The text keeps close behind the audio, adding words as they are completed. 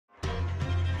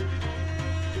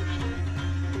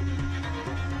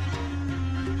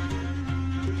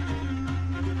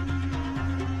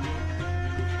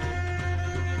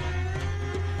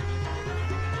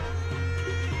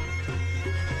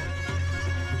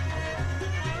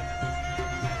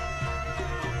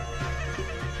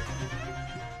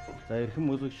За эрхэм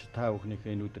үзэгч та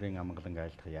бүхнийхээ өнөөдрийн амгалан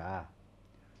айлтгая.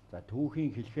 За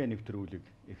түүхийн хэлхээ нэвтрүүлэг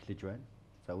эхлэж байна.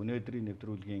 За өнөөдрийн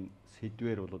нэвтрүүлгийн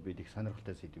сэдвээр бол бид их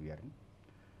сонирхолтой сэдв ярина.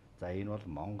 За энэ бол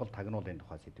Монгол тагнуулын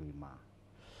тухай сэдв юм аа.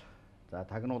 За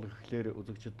тагнуул гэхлээр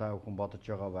үзэгчид та бүхэн бодож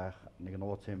байгаа байх нэг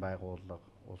нууцын байгууллага,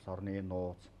 улс орны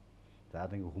нууц, за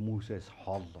нэг хүмүүсээс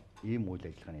хол ийм үйл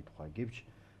ажиллагааны тухай гэвч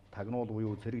тагнуул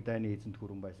буюу цэрэг дайны эзэнт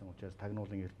гүрэн байсан учраас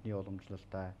тагнуулын эртний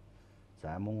уламжлалтай.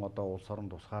 За мөн одоо улс орон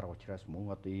тусгаар учраас мөн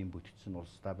одоо ийм бүтцэн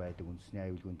улстай байдаг үндэсний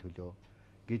аюулгүйн төлөө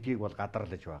гэдгийг бол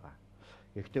гадарлаж байгаа.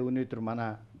 Гэхдээ өнөөдөр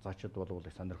манай зочид бол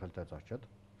их сонирхолтой зочид.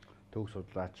 Түүх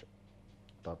судлаач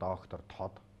доктор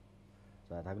Тод.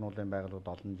 За тагнуулын байгууллагад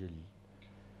олон жил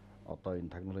одоо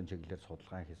энэ тагнуулын чиглэлээр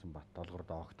судалгаа хийсэн Л.Батдолгор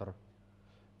доктор.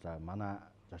 За манай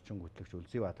зочин гүтлэгч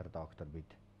Д.Өлзийбаатар доктор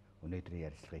бид өнөөдрийн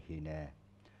ярилцлагыг хийнэ.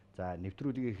 За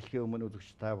нэвтрүүлгийг эхлэхийн өмнө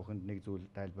үзэгч та бүхэнд нэг зүйл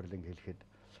тайлбарлан хэлэхэд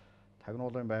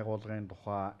тагнуулын байгууллагын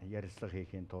тухай ярилцлага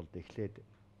хийхийн тулд эхлээд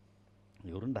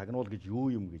ер нь тагнуул гэж юу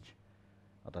юм гэж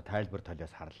одоо тайлбар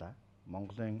толиос харлаа.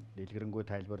 Монголын дэлгэрэнгүй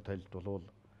тайлбар толд бол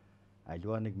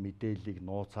аливаа нэг мэдээллийг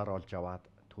нууцаар олж аваад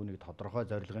түүнийг тодорхой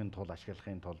зорилгын тул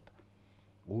ашиглахын тулд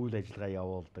үйл ажиллагаа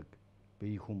явуулдаг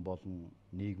бие хүн болон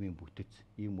нийгмийн бүтэц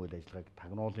ийм үйл ажиллагааг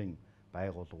тагнуулын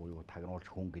байгууллага буюу тагнуулч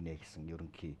хүн гинэ гэсэн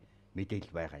ерөнхий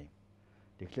мэдээлэл байгаа юм.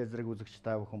 Тэгэхээр зэрэг үзэгч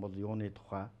та бүхэн бол юуны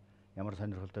тухай ямар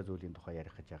сонирхолтой зүйлийн тухай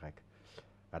ярих гэж байгааг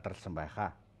гадарласан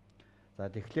байхаа. За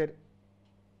тэгэхээр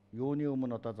юуны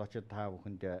өмнө одоо зочид та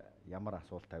бүхэнд ямар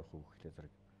асуулт тавих вэ гэхлээр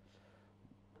зэрэг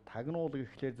тагнуул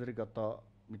гэхлээр зэрэг одоо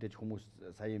мэдээж хүмүүс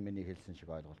сая миний хэлсэн шиг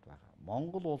ойлголт байгаа.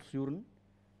 Монгол улс ер нь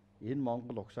энэ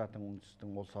Монгол угсаатан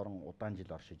үндэстэн улс орон удаан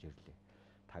жил оршиж ирлээ.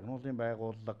 Тагнуулын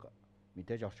байгууллага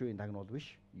мэдээж орчин үеийн тагнуул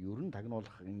биш. Ер нь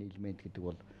тагнуулахын элемент гэдэг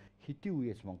бол хэдийн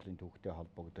үеэс Монголын түүхтэй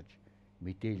холбогдож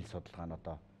мэдээлэл судалгаа нь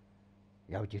одоо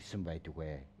явж ирсэн байдаг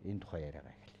вэ? Энэ тухай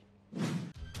яриагаа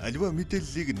эхлэе. Аливаа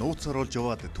мэдээллийг нууцаар олж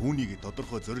аваад түүнийг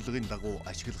тодорхой зорилгын дагуу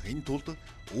ашиглахын тулд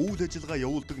үйл ажиллагаа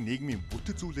явуулдаг нийгмийн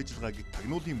бүтэц үйл ажиллагааг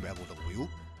тагнуулын байгууллага буюу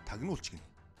тагнуулч гэнэ.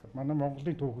 Манай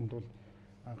Монголын түүхэнд бол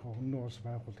анх өмнө улс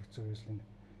байгуулагдсан үеэс энэ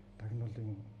тагнуулын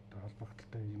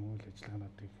холбогдлолтой ийм үйл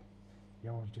ажиллагаануудыг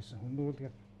явуулж ирсэн. Өмнө бол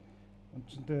яг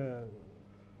үндсэндээ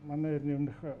манай эртний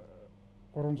өмнөх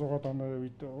 300-аад оны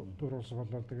үед төр улс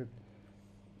болоод тэгээд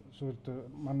сүүлд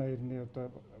манай эртний одоо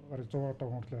бараг 100 одоо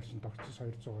хүртэл ярьсан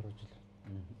тогтсон 200 гаруй жил.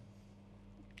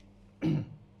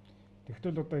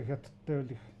 Тэгтэл одоо их хятадтай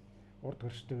бол их урд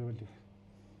хөрштэй бол их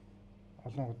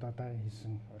олон удаа дай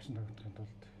хийсэн орчин тогтнохын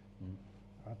тулд.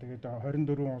 Тэгээд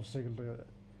 24 улсыг л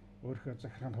өөрийнхөө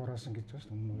захиргаанд хураасан гэж байна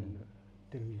шүү дээ.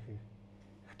 Тэр үеийнхээ.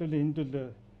 Гэтэл энд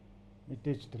бол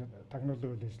мэдээж тэр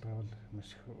тагнуулын үйл ажиллагаа бол маш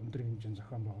их өндөр хэмжээний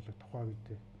зохион байгуулалт тухай үед.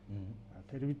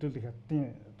 Тэр үед л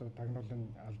хятадын одоо тагнуулын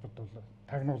албад бол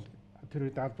тагнуул тэр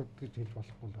үед албад гэж хэлж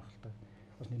болохгүй л байх л та.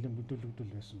 Бас нэлээд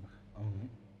бүдүүлэгдэл байсан баг.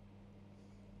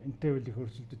 Энтэй үл их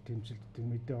өрсөлдөд тэмцэлддэг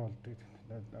мэдээ болдог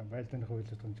байлдааны хууль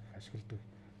зохион ашигладаг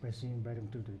байсан юм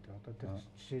баримтууд байдаг. Одоо тэр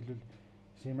жишээлбэл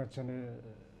Симацаны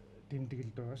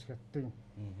дэмдэглэлд байгаа ш хятадын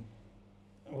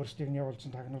өөрсдийг нь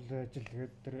явуулсан тагнуулын ажил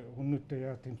тэгээд тэр хүннүүтэй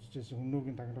яа тэмцэжсэн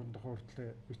хүннүүгийн тагнуулын тухай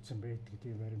хүртэл бичсэн байдаг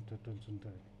тийм баримтууд бол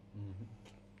зөндөө байна.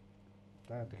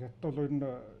 За хятад бол энэ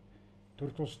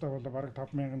төр тустай бол бараг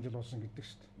 5000 жил болсон гэдэг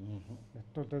шүү дээ.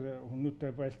 Хятад бол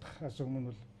хүннүүтэй байлдахаас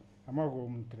өмнө бол хамаагүй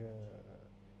өмнө тэр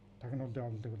тагнуулын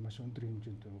онолыг бол маш өндөр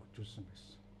хэмжээнд хөгжүүлсэн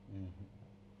байсан.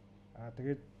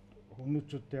 Тэгээд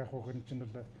хүннүүчүүд яг хөө энэ чинь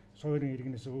бол суурийн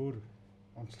иргэнээс өөр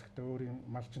онцлогтой өөрийн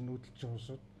малчин нүүдэлчин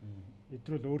улсууд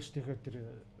эдрэл өөрсдийнхөө тэр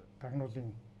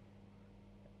тагнуулын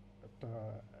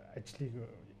одоо ажлыг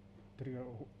тэр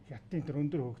хятадын тэр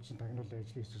өндөр хөгжсөн тагнуулын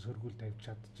ажлыг сөргүүл тавьж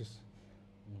чадчихсан.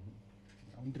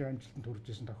 Өндөр амжилтанд хүрэж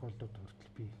исэн тохиолдлууд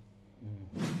хүртэл бий.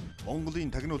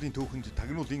 Монголын тагнуулын түүхэнд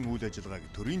тагнуулын үйл ажиллагааг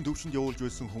төрийн төвшөнд явуулж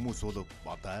байсан хүмүүс бол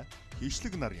бадаа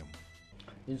хийшлэг нар юм.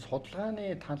 Энэ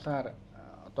судалгааны талаар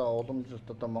одоо уламжлалт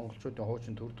одоо монголчуудын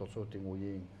хуучин төр тусуудын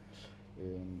үеийн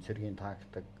цэргийн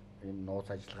тактик энэ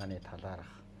нууц ажиллагааны талаарх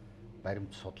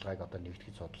баримт судалгааг одоо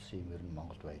нэгтгэж судалсан юм ер нь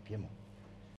Монголд байдаг юм уу?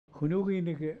 Хөнөөгийн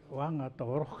нэг ван одоо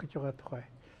урах гэж байгаа тухай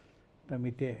одоо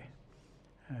мэдээ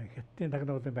хятадын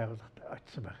тагнуулын байгууллагт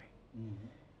очсон байх юм.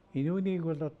 Энүүнийг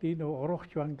бол одоо энэ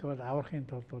урахч ванг бол аврахын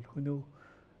тулд бол хөнөө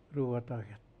рүү одоо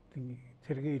хятадын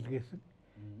цэргээ илгээсэн.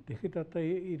 Тэгэхэд одоо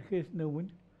ирэхээс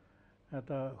өмнө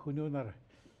одоо хөнөөнөр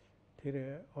тэр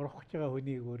урах гэж байгаа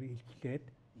хүнийг өөр илчлээд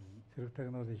зэрэг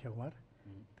тагнуулын шагмаар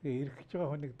тэгээ ирэх гэж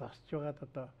байгаа хүнийг дасч байгаад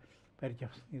одоо барьж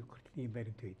авсныг хүртэл ийм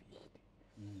баримт байдаг шүү дээ.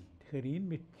 Тэгэхээр энэ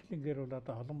мэтчлэнгээр бол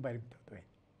одоо олон баримтууд байна.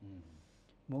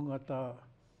 Мөн одоо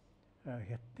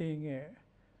хятадын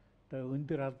одоо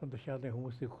өндөр албан тушаалын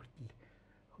хүмүүсийг хүртэл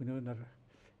хөнөөнөр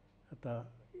одоо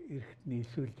эрэхт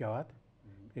нийлсүүлж аваад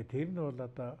тэгээ тэр нь бол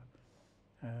одоо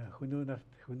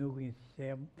хөнөөгийн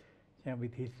сайн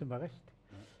бид хэлсэн байгаа шүү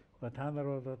дээ. Та нар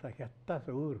бол одоо хятадаас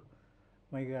өөр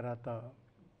маягаар одоо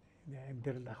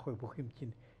амьдрал авах бүх юм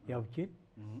чинь явж байна.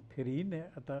 Тэгэхээр энэ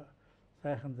одоо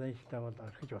сайхан заншилтаа бол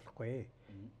орхиж болохгүй.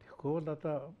 Тэгэхгүй бол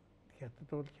одоо хятад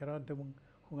бол херон дэм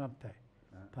хүн амтай.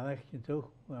 Танайх чинь зөв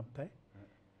хүн амтай.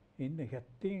 Энэ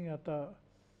хятадын одоо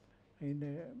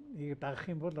энийг дагах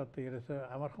юм бол одоо ерөөсөө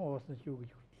амархан уусан шүү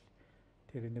гэж хүртэл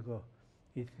тэр нөгөө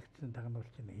эзлэгдсэн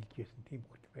тагнуулч нь хэлж байсан тийм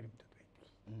хүртэл баримтууд байдаг.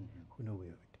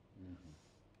 Хөнөөгийн үед.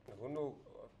 Хөнөө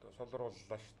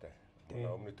солирууллаа штэ.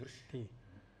 Өмнө төрш.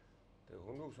 Тэгээ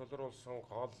хөнөөг солируулсан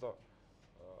гол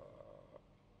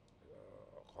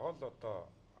одоо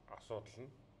асуудал нь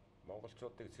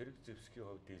монголчуудыг цэрэг зэвсгийн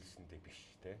хувьд дийлсэндээ биш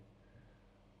те.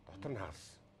 Дотор нь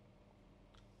хаалсан.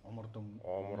 Оморд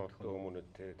өмнөд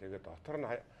тэгээд дотор нь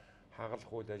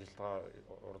хагалах үйл ажиллагаа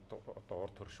одоо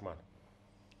урд төрш маань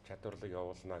чадварлаг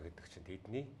явуулна гэдэг чинь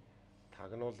тэдний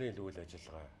тагнуулын үйл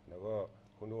ажиллагаа нөгөө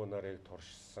хөнөө нарыг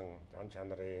туршсан, зан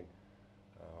чанарыг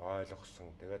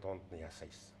ойлгосон, тэгээд дунд нь яасан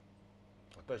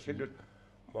юм. Одоо жишээлбэл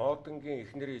модынгийн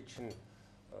эхнэрийн чинь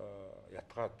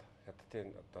ятгаад хятадын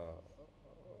одоо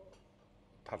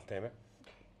тал тийм ээ.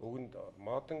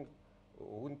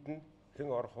 Өгөнд нь хэн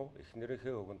орох вэ?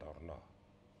 Эхнэрийнхээ өгөнд орно.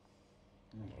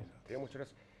 Тийм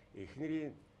учраас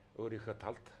эхнэрийн өөрийнхөө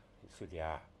талд эсвэл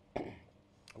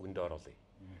өгөнд оруулъя.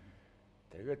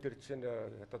 Тэгээд тэр чинь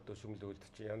хятад төшөмлөлд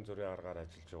чинь янз бүрийн аргаар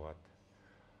ажиллаж байгаад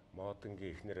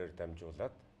модынгийн эхнэрээр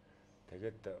дамжуулаад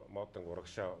тэгээд модын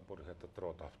урагшаа бүр хятад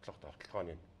руу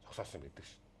довтлогооны зогсоосон гэдэг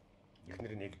шин.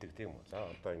 Эхнэр нь нэгдэг тийм үү? За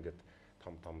одоо ингээд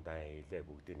том дан илээ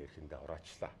бүгдийн нэрхэндээ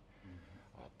ороочлаа.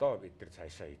 Одоо бид нар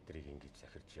цаашаа эдрийг ингэж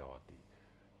захирч яваад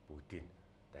бүгдийг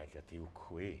дайлаад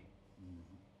ивгэх вэ?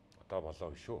 Одоо болоо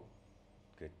биш үү?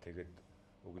 Тэгээд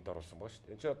өгөнд оруулсан ба шүү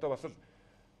дээ. Энд чинь одоо бас л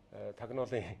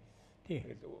тагнуулын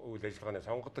үйл ажиллагааны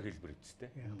сонгодог хэлбэр үстэй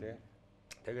тий.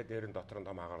 Тэгээд дээр нь дотор нь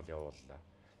том хагарал явууллаа.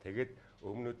 Тэгээд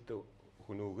өмнөд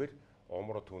хөнөөгээр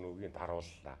омрод хөнөөгийн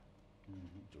дарууллаа.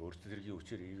 Өөрсдөө зэргийн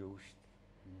хүчээр хийгээв шүү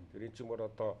дээ. Тэр энэ чинь мөр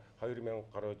одоо 2000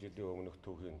 гаруй жилийн өмнөх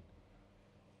түүхийн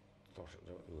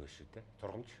юу шүү дээ.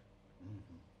 Тургамж.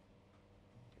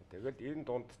 Тэгэл энэ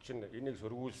дунд чинь энийг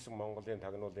сөргүүлсэн Монголын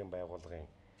тагнуулын байгууллагын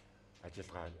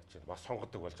ажиллагаа чинь бас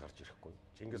сонгодог болж гарч ирэхгүй.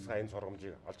 Чингис хаан энэ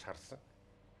сургамжийг олж харсан.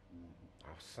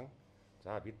 Авсан.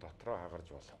 За бид дотроо хагарч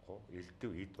болохгүй.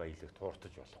 Элдв эд баялаг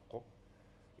тууртаж болохгүй.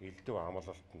 Элдв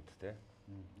амлалтанд те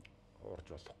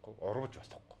уурж болохгүй, урвж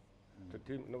болохгүй.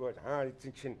 Тэр нөгөө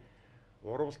эзэн чинь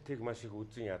урвалтыг маш их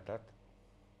үзэн ядаад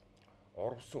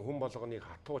урвсан хүн болгоныг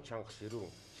хатуу чанга ширүүн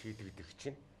шийдэгдэх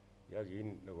чинь яг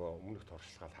энэ нөгөө өмнөх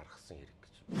туршлагаар харгасан хэрэг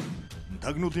гэж.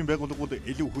 Тагнуулын байгууллагууд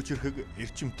илүү хүчрхэг,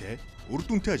 эрчимтэй, үр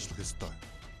дүнтэй ажиллах ёстой.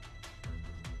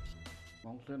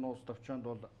 Монголын улс төвчөнд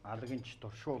бол алгинч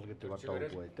туршуул гэдэг одоо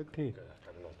үг байдаг.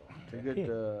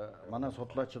 Тэгээд манай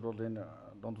судлаачид бол энэ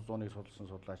дунд зууныг судалсан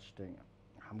судлаачдын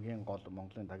хамгийн гол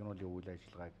Монголын тагнуулын үйл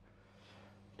ажиллагааг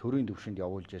төрийн түвшинд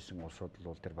явуулж байсан улсууд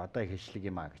бол тэр бадай хэшлэг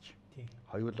юм а гэж.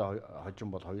 Хоёулаа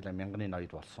хожим бол хоёулаа мянганы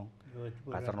ноёд болсон.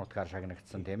 Газар нутгаар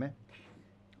шагнагдсан тийм ээ.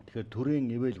 Тэгэхээр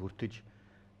төрийн ивэл хүртэж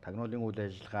тагнуулын үйл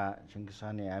ажиллагаа Чингис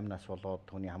хааны аймнаас болоод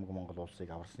түүний хамаг Монгол улсыг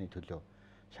аварсны төлөө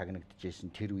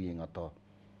шагнагдчихсэн тэр үеийн одоо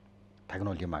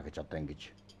тагнуул юм а гэж одоо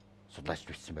ингэж судлаач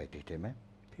бичсэн байдаг тийм ээ.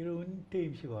 Тэр үнэнтэй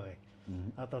юм шиг байгаа.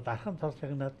 Одоо дархан цол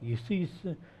шагнаад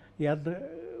 9 ял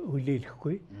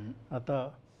хүлээлгэхгүй.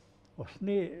 Одоо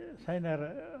усны сайнаар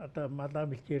одоо малаа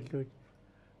мэлчээрлүүж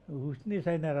усны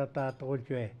сайнаар одоо адгуулж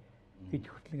бай гэж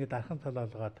хүртэл ингээд дархан цол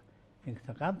олгоод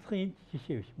ингэсэн ганцхан энэ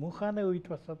жишээ биш. Мөн хааны үед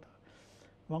бас одоо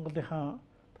Монголынхаа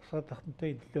тусгай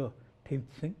тогтнолтой төлөө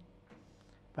тэмцсэн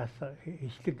бас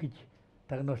хишлэг гэж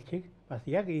тагнуулчийг бас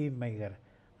яг ийм маягаар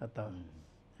одоо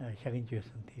шагнаж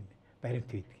байсан тийм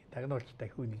баримт байдаг. Тагнуулчтай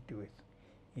хүнэлдэг байсан.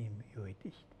 Ийм юу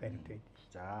байдаг шүү дээ. Баримт байдаг.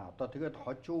 За одоо тэгээд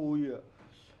хожуу үе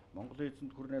Монголын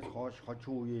эзэнт гүрнээс хойш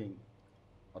хожуу үеийн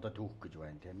одоо түүх гэж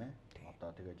байна тийм ээ.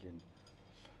 Одоо тэгэл энэ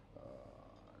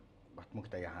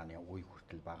Батмагт хааны үе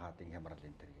хүртэл багаадын хямрал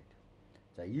энэ төр гэдэг.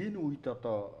 За энэ үед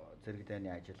одоо зэрэг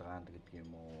дайны ажиллагаанд гэдэг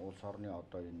юм уу улс орны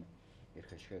одоо энэ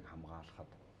эрх ашигыг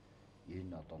хамгаалахад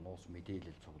энэ одоо нуус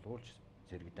мэдээлэл цуглуулж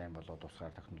зэрэг дайн болоод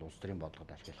тусгаар технологи улс төрийн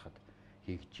бодлогод ашиглахад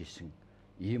хийгдчихсэн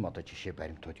ийм одоо жишээ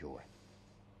баримтууд юу вэ?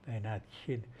 байна.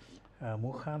 Жишээ нь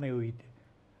мөнх хааны үед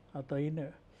одоо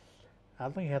энэ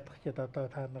алан хядагчид одоо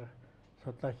та нар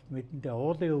судлаач мэдэндээ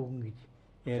уулын өвгөн гэж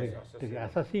яригддаг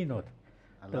асасинууд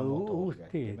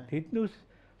тэднээс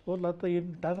бол одоо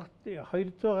энэ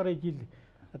 200 гаруй жил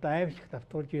одоо аимшиг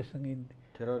давтуулж байсан энэ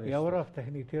Европ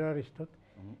техник террористууд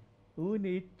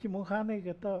үүний эд мөнх хааныг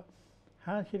одоо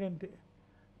хаан ширээнд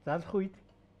залах үед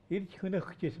ирж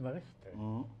хөнөөх гэжсэн байгаа шүү дээ.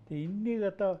 Тэгээ энэнийг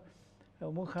одоо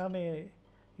мөнх хааны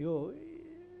юу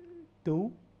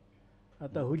дөө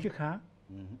одоо хөлөг хаан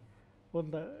бол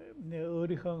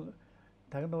өөрийнхөө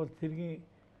тагнуул цэргийн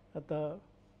одоо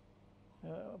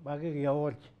багийг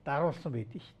явуулж даруулсан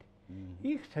байдаг шүү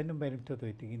дээ. Их сонин баримтууд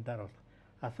байдаг энэ даруул.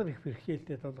 Асар их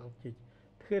бэрхшээлтэй тулгарч иж.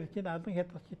 Тэгэхээр чинь алан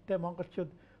хядагчдтай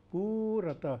монголчууд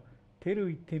бүр одоо тэр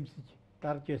үед тэмцэж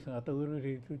дарж байсан. Одоо өөрөөр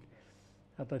хэлбэл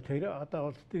одоо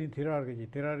улс төрийн террор гэж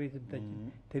терроризмтай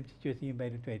тэмцэж байсан юм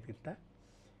баримт байдаг л да.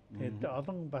 Тэгээд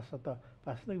олон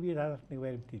бас нэг би танарт нэг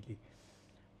баримт хэлье.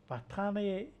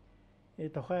 Батхааны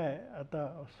тухай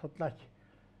одоо судлаач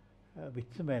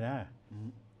бичсэн байна.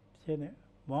 Жишээ нь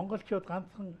монголчууд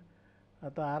ганцхан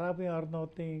одоо арабын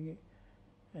орнуудын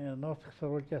нууцлах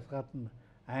сурвалжаас гадна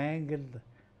Англи,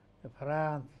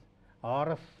 Франц,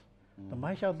 Орос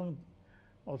маш олон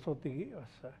улсуудыг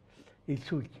бас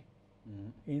элсүүлж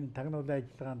энэ тагнуулын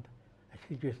ажиллагаанд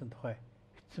ашиглаж байсан тухай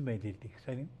бичсэн байл л дээ.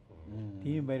 Сонин.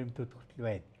 Тийм баримтууд хүртэл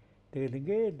байна. Тэгэл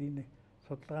ингээд энэ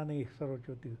судалгааны их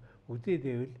сурвалжуудыг үзээд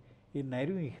байвал энэ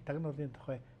ариун их тагнуулын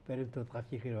тухай баримтууд гарч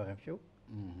ирэх байгаа юм шүү.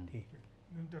 Тийм.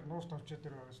 Энэ дээр нуус товчоо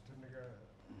дээр байгаа шүү дээ.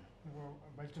 Нөгөө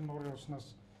балжин нуурын уснаас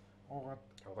уугаад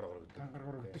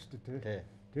тангаргаар өгдөг шүү дээ.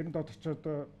 Тэрэн дод очиод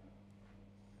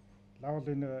лавл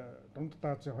энэ дунд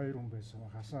даазын 2 хүн байсан.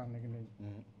 Хасаа нэг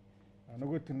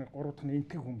нөгөөт нь 3 дахь нь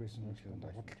энтгэх хүн байсан юм шиг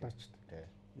худалдаач.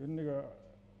 Ер нь нэг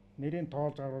нэрийн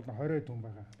тоолж авал 20 хүн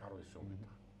байгаа. 19 хүн байна.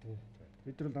 Тий.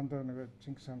 Бид нар дандаа нэг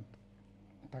Чингис хаан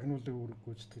тагнуулын үүрэг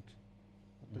гүйцэтгэж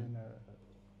одоо энэ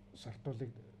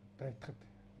сартуулыг дайтахад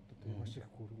одоо маш их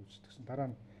үүрэг гүйцэтгсэн. Дараа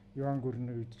нь Юан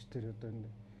гүрний үед ч тэр одоо энэ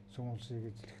сүм улсыг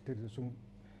эзлэх тэр сүм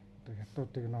одоо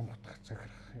хятадуудыг номготох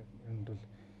захирах юмд бол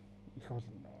их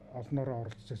олноороо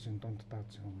оролцож энэ дунд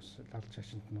даазын хүмүүс лалж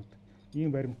шашинтнууд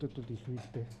ийм баримтууд бол их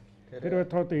үйдээ. Тэр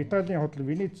Д.Тод Италийн худал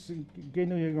Венец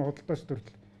Генуягийн худалдаас төрөл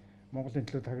Монголын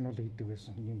төлөө тагнуулыг хийдэг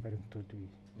байсан ийм баримтууд бий.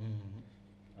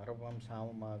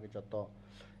 Д.Бадамсамбуу гэж одоо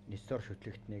Нестор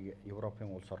шүтлэгтнийг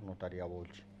Европын улс орнуудаар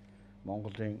явуулж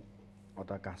Монголын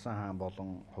одоо Гасан хаан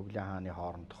болон Хувлын хааны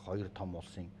хоорондох 2 том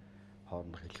улсын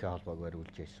хоорондох хэлхээ холбоог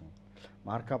бариулж байсан.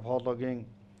 Марко Пологийн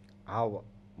аав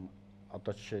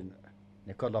одоо жишээ нь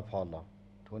Николо Поло,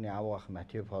 түүний аав ах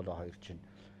Матео Поло хоёр чинь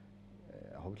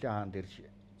Хувлын хаанд ирж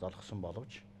золгосон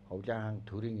боловч Хувлын хаан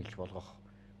Төрийн элч болгох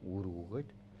үүрэг өгөөд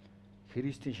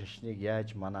Христийн шашныг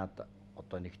яаж манад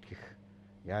одоо нэгтгэх,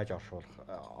 яаж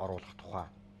оруулах тухай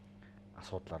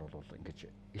асуудлаар бол ингэж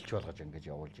элч болгож ингэж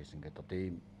явуулж ирсэн гэдэг одоо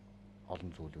ийм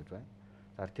олон зүйлүүд байна.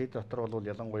 За тэд дотор бол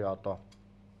ялангуяа одоо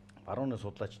барууны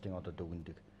судлаачдын одоо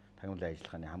дүгндэг тагнуулын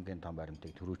ажиллагааны хамгийн том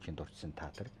баримтыг төрүүчийн дурдсан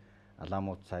таатар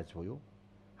аламууд сайз буюу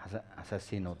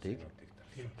асасинуудыг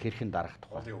хэрхэн дарах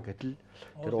тухай. Гэтэл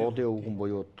тэр уулын өвгөн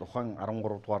буюу тухайн 13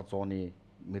 дугаар зууны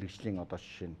мэрэгжлийн одоо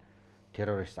жишээ нь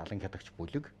террорист алан хядагч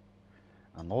бүлэг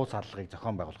нууц аллагыг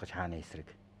зохион байгуулах гэж хааны эсрэг.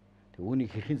 Тэг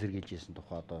үүнийг хэрхэн сэргийлж ийсэн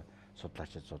тухай одоо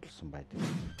судлаачид судалсан байдаг.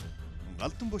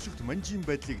 Галдан бошигт манжийн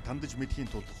байдлыг тандаж мэдхийн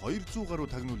тулд 200 гаруй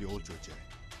тагнуул явуулж байжээ.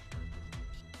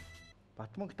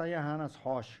 Батманх Даян хаанаас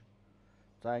хойш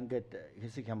за ингээд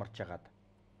хэсэг хямарч хагаад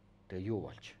тэгээ юу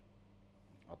болж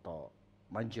одоо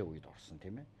манжийн үед орсон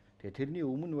тийм ээ. Тэгээ тэрний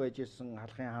өмнө байж исэн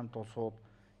халахын хамт улсууд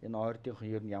энэ ойрдынхан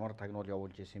ер нь ямар тагнуул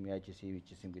явуулж исэн юм яаж исэн ийж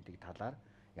исэн гэдэг талаар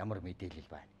ямар мэдээлэл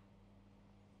байна.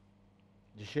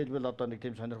 Жишээлбэл одоо нэг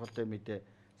тийм сонирхолтой мэдээ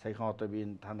саяхан одоо би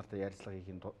энэ та нартай ярилцлага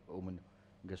хийхин өмнө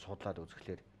ингээд судлаад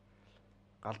үзэхлээр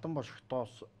Галдан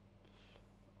бошигтоос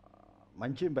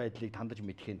манжийн байдлыг тандаж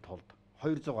мэдхийн тулд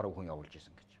 200 гаруй хүн явуулж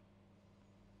исэн гэж.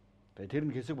 Тэгээ тэр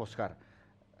нь хэсэг бусгаар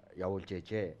явуулж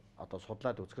ээжээ. Одоо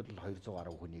судлаад үзэхэд л 200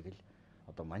 гаруй хүнийг л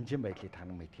одоо манжийн байдлыг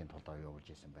танан мэдхийн тулд явуулж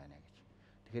исэн байна гэж.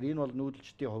 Тэгэхээр энэ бол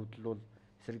нүүдэлчдийн хувьд л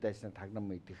эсрэг дайсныг тагнан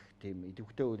мэдэх тийм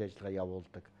идэвхтэй үйл ажиллагаа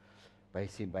явуулдаг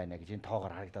байсан байна гэж энэ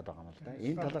тоогоор харагдаад байгаа юм л да.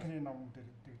 Энэ талаар номон дээр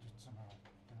тэгж бичсэн байна.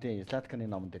 Тийм, Златканы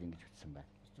номон дээр ингэж бичсэн байна.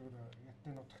 Зүгээр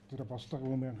ятны нутагт тэр бослого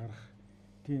өмнө гарах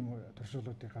тийм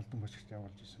туршуулуудыг Галдан бошигт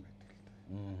явуулж исэн байдаг л да.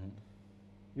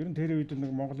 Ер нь тэр үед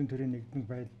нэг Монголын төрийн нэгдмэл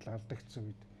байдал алдагдсан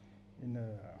үед энэ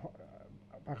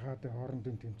багаадын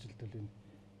хоорондын тэмцэлдэл энэ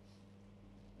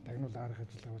тагнуул арга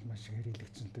ажиллагаа бол маш их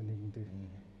хэрэглэгдсэн л дээ нэгэн дээр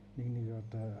нэг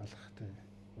одоо алхахтай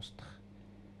устгах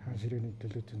хаан ширээний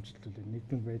төлөө тэмцэлдэл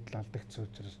нэгдмэл байдал алдагдсан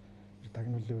учраас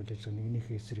тагнуулын үйл ажиллагаа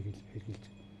нэгнийхээ эсрэг хэрглэж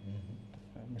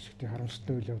маш их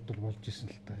харамсалтай үйл явдал болж исэн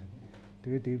л та.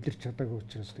 Тэгээд эвлэрч чадаагүй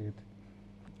учраас тэгээд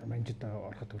манжид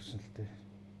ороход хүрсэн л дээ.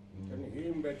 Тэр нэг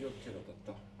ийм байж явж байна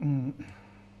одоо.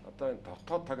 Одоо энэ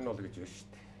Д.Тод тагнуул гэж байна шүү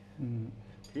дээ.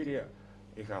 Тэр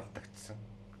их алдагдсан.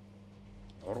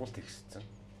 Ургалт ихссэн.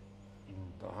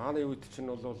 Одоо хааны үед чинь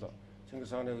бол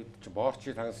Чингис хааны үед чинь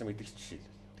боорчийг тагнасан мэдгч жишээ л.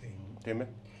 Тийм ээ.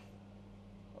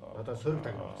 Одоо сөрөг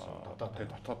тагнуул гэсэн.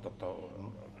 Д.Тод одоо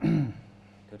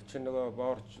тэр чинь нөгөө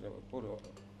боорч бүр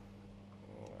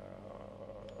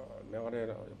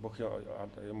мянганы бүх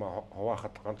юм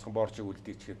хуваахад ганцхан боорчийг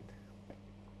үлдээчихэд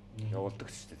явуулдаг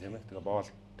шүү дээ тийм ээ.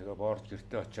 Тэгээ боорч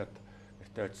гэртээ очиад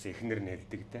гэртээ очисан эхнэр нь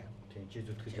хэлдэг дээ. Тийм чи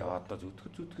зүтгэж яа одоо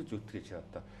зүтгэж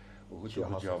одоо өгж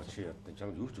явж чи одоо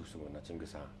чам юу ч өгсөн байна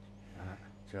Чингис хаан.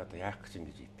 Чи одоо яах гэж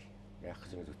ингэж ийдэг. Яах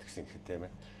гэж ингэж зүтгэсэн гэхэд тийм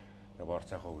ээ. Тэгээ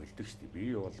боорч цаахаа хэлдэг шүү дээ.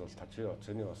 Би бол чи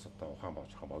оцны бас одоо ухаан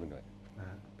боож ухаан богино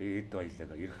байна. Би эд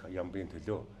баялага ирэх ямбын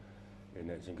төлөө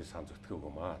энэ Чингис хаан зүтгэв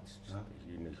юмаа.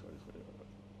 Энэ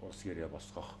ус гэрээ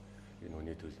босгох энэ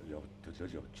хүний төлөө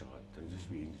явж байгаа. Тэрнээс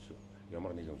би энэ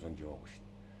ямар нэг юм сонд яваагүй шүү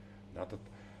дээ. Надад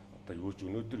одоо юу ч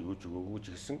өнөөдөр юу ч өгөөгүй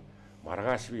ч гэсэн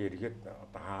маргааш би эргээд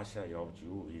одоо хаашаа явж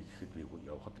юу хийхэд би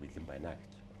явахад бэлэн байна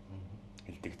гэж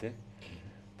хэлдэг те.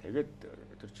 Тэгээд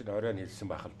тэр чинь оройн хэлсэн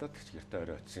байх л да. Тэгч гэртээ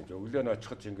орой очсон юм. Өглөө нь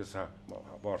очиход Чингис хаан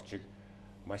боорчийг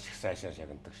маш их сайшаа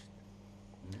шагнадаг шүү дээ.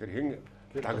 Тэгэхээр хэн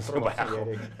тагсан байх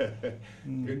вэ?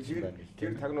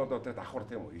 Тэр тагнуулуудад давхар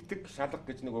тийм үү? Итэг шалга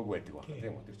гэж нэг үг байдаг баг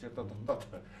тийм үү? Тэр чинь одоо Д.Тод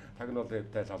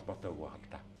тагнуулынтай холбоотой үг баг л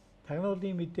да.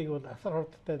 Тагнуулын мэдээг бол асар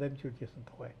хурдтай дамжуулж ясан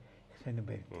тухай их сайн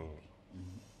байна.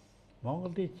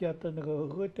 Монголын чи одоо нэг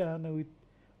өгөөдөө хааны үед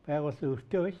байгуулсан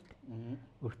өртөө байна шүү дээ.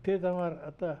 Өртөө замаар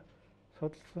одоо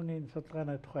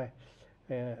судалгааны тухай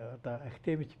одоо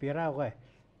академич Бираугай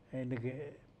нэг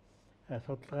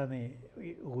судалгааны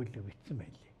өгүүлбэр бичсэн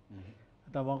байна лээ.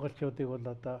 Одоо монголчуудыг бол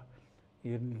одоо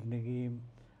ер нь нэг ийм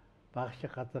баг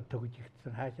шиг газар төгж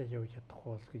игдсэн хаашаа явж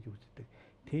чадахгүй бол гэж үздэг.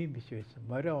 Тийм биш байсан.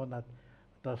 Морио унаад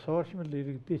одоо сууршмал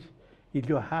иргэдэж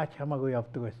илүү хаач хамаагүй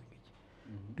явдаг байсан гэж.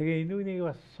 Тэгээ энүүнийг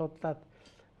бас судлаад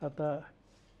одоо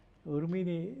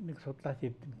Өрмөний нэг судлаач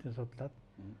эрдэмтэн судлаад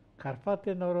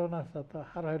Карпатын нуруунаас одоо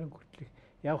хар хорин хүртэлх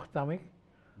явах замыг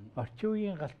орчин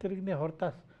үеийн галт тэрэгний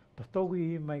хурдаас дутуугүй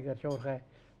ийм маягаар шуурхай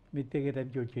мэдээгээр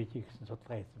дамжуулж хийж гэсэн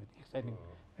судалгаа хийсэн байдаг. Их сайн нэг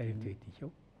баримт байдیں۔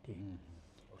 Шүү. Тийм.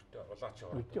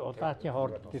 Улаачийн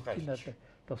хоорд тэр чинь одоо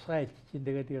тусгай чинь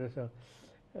тэгээд ерөөсөө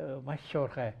маш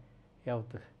шуурхай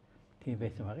явдаг тийм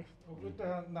байсан байгаа шүү дээ.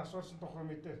 Өглөөдөө насварсан тухай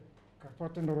мэдээ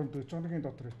Карпатын нуруунд 40 хоногийн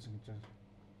дотор хийсэн гэж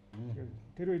байна.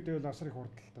 Тэр үедээ бол асар их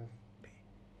хурдтай.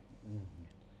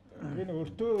 Энэ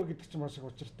өртөө гэдэг чинь маш их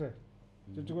учиртай.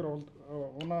 Зүгээр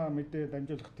унаа мэдээ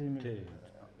дамжуулах тийм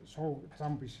суу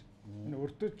зам биш. Энэ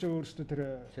өртөө ч өөрөөсөө тэр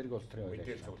сэрэг улс төрийн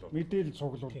мэдээлэл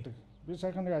цуглуулдаг. Би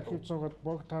сайхан нэг архив зуугаад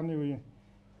бог тааны үеийн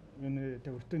энэ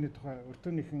өртөөний тухай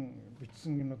өртөөнийхэн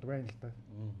бичсэн юмуд байна л да.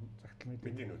 Загтал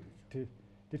мэдээнүүд. Тий.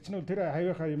 Тэр чинь тэр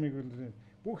хавийнхаа юмыг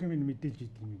бүх юм мэдээлж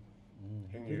идэг юм.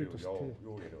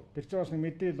 Тэр чинь бас нэг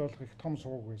мэдээлэл болох их том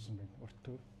сууг байсан байна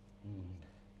өртөө.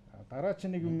 Дараа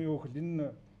чинь нэг юм юу хэл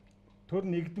энэ төр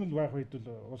нэгдмэл байх үед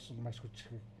бол улс маш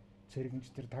хүчрэх.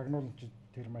 Цэрэгч тэр тагнууламж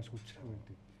тэр маш хүчрэх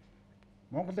байдаг.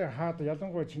 Монголын хаад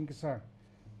ялангуяа Чингис хаан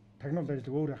тагнуул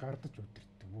ажил өөрөө гардаж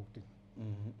удирддаг бүгд.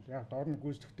 Яг дорн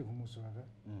гүйцэтгэдэг хүмүүс байгаа.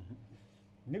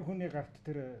 Нэг хүний гарт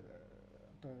тэр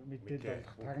одоо мэдээлэл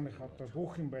болох тагнах одоо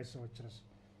бүх юм байсан учраас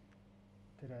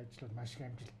тэр ажлууд маш их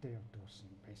амжилттай явдаг байсан.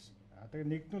 Тэгээ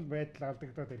нэгдмэл байдал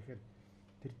алдагдаад ирэхээр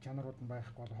тэр чанарууд нь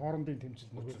байхгүй бол хоорондын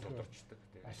тэмцэл нөгөөдөрчдөг.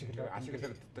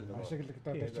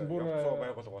 Ашиглагдаад тэр чинь бүр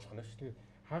байгуулга болох нь шүү дээ.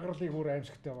 Хагралыг бүр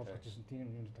аимшигтай болгож ирсэн тийм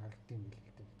юмуд хагддаг юм билээ.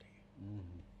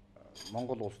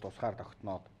 Монгол улс тусгаар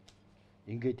тогтноод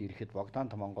ингээд ирэхэд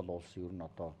Богдаант Монгол улс ер нь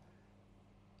одоо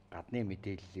гадны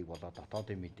мэдээллийг болоод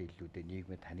дотоодын мэдээллүүдээ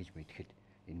нийгмэд таниж мэдхэд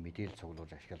энэ мэдээлэл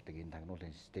цуглуулж ашигладаг энэ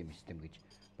тагнуулын систем гэж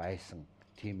байсан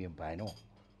тийм юм байна уу?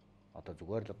 Одоо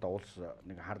зүгээр л одоо улс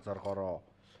нэг хар зоргоороо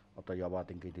одоо яваад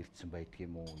ингээд ирсэн байдаг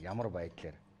юм уу? Ямар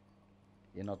байдлаар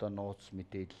энэ одоо нууц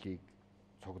мэдээллийг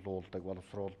цуглуулдаг,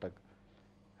 боловсруулдаг,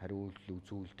 хариулт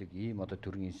үзүүлдэг ийм одоо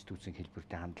төрийн институцийн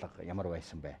хэлбэртэй хандлага ямар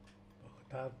байсан бэ?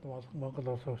 Та Монгол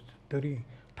улс төрийн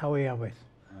 5 яам байсан.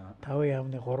 5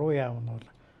 яамны 3 яам нь бол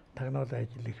тагнуул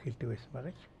ажил эрхэлдэг байсан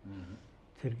байгаа ч.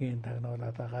 Цэргийн тагнуул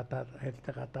одоо гадаад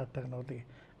харилцаа гадаад тагнуулын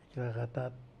ажил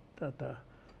гадаад одоо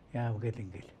яам гэл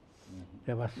ингээл.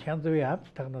 Тэгээ бас шанз үе авч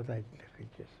тагнуул ажил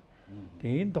эрхэлж байсан.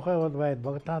 Тэгээ энэ тухай бол байна.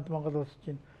 Богдаант Монгол улс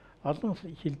чинь олон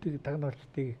шилдэг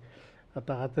тагнуулчдыг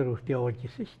одоо газар өрт явуулж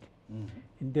ирсэн шүү дээ.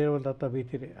 Энэ дээр бол одоо би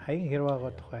тэр хаян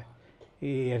хэрваагаа тухай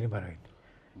ярмаар байна.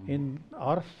 Энэ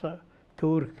Орос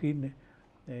Түүхийн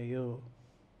юу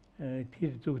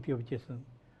тэр зүгт явж байсан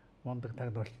мундаг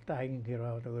тагнуултай хаягийн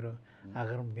хэрвээ өөрөө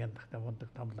агарам яндахтай мундаг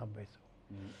томлон байсан.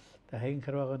 Тэгээ хаягийн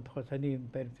хэрвээгийн тухай сони юм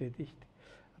баримт байдаг шүү дээ.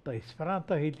 Одоо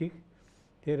эсперанто хэлийг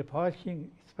тэр Польшийн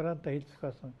эсперанто хэл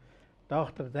зохиосон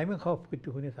доктор Заминхоф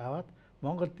гэдэг хүнээс аваад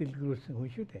Монгол дэлгэрүүлсэн хүн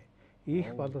шүү дээ.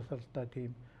 Их боловсралтай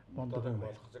тийм мундаг хүн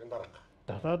байх.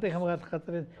 Дотоодын хамгаалах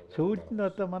газрын сүүлд нь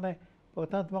одоо манай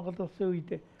Богданд Монгол улсын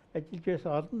үед ажиллаж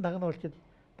байсан олон тагнуулчид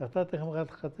дотоодын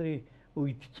хамгаалах газрын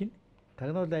үед чинь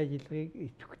тагнуулын ажиллагааг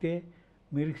идэвхтэй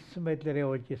мэрэгсэн байдлаар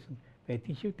явуулж исэн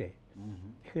байдгийн шүү дээ.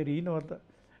 Тэгэхээр энэ бол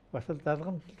бас л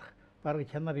залгамжлах бараг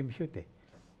чанар юм шүү дээ.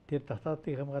 Тэр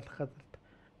дотоодын хамгаалах газарт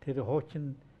тэр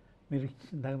хуучин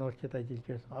мэрэгсэн тагнуулчид ажиллаж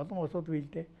байсан олон улсууд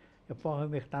билдэ. Япон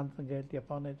хэмээх дансан гээд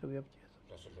Японы зүг явж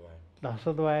байсан.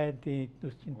 Лосол байн тийм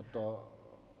чинь одоо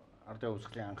ардын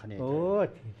үсгийн анхны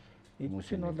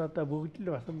хүмүүс нь бол одоо бүгд л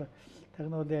бас л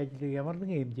тагнуулын ажлыг ямар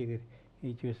нэгэн хэмжээгээр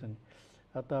хийж байсан.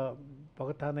 Одоо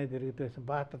Богданы дэргэд байсан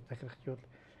Баатар захирагч бол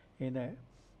энэ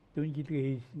дүн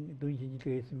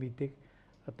шинжилгээ хийсэн мэдээг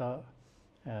одоо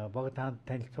Богданд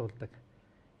танилцуулдаг.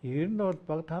 Ер нь бол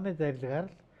Богданы зарилгаар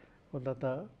л бол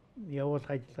одоо явуулах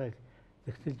ажиллагааг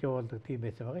зохицуулж явуулдаг тийм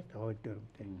байсан байгаа шүү дээ хууль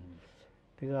дүрмтэй.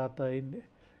 Тэгээ одоо энэ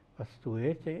бас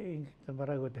зүгээр ч ингэ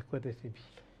бараагүй дахиад байсан юм биш.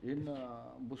 Энэ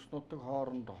бүс нутаг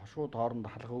хооронд шууд хооронд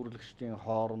халах үргэлжлэгчдийн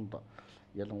хооронд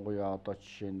ялангуяа одоо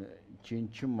жишээ нь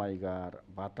жинчин маягаар,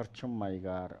 бадарчин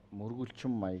маягаар, мөргөлчин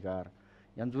маягаар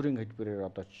янз бүрийн хэлбэрээр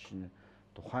одоо жишээ нь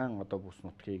тухайн одоо бүс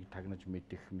нутгийг тагнаж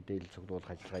мэдэх мэдээлэл цуглуулах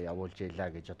ажиллагаа явуулж ялаа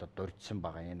гэж одоо дурдсан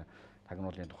байгаа энэ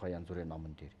тагнуулын тухай янз бүрийн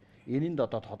номон дээр. Энэнд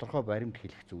одоо тодорхой баримт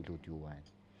хэлэх зүйлүүд юу байна?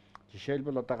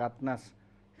 Жишээлбэл одоо гаднаас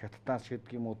хаттаас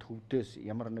гэдэг юм уу төвдөөс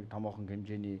ямар нэг томоохон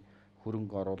хэмжээний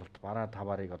хөрөнгө оруулалт бараа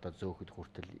таваарыг одоо зөөхөд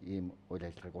хүртэл ийм үйл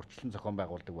ажиллагааг урьдчилан зохион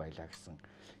байгуулдаг байлаа гэсэн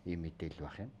ийм мэдээлэл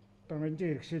байх юм. Одоо менжийн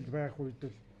хэрэгшил байх үед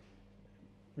л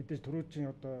мэдээж төрөөчийн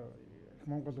одоо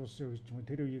Монгол улсын үед ч юм уу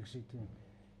тэр үеийг шиг тийм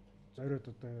зориод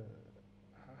одоо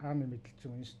хааны мэдлэлч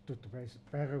юм институт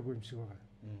байгаагүй юм шиг байгаа.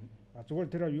 А зүгээр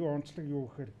тэр юу онцлог юу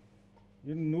гэхээр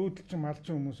энэ нүүдэлчин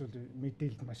малчин хүмүүс бол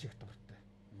мэдээлэлд маш их дуртай.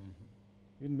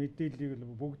 Энэ мэдээллийг л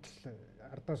бүгд л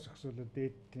ардаас зохицуулаад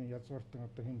дээдийн язгууртан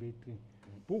одоо хэн байдгийг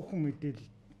бүхэн мэдээлэл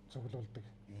цуглуулдаг.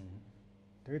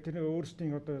 Тэгээд тэр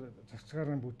өөрсдийн одоо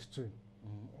цагцгаараа бүтцэн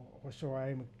хошоо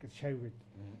аймаг шав гэдэг.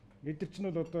 Эдгээр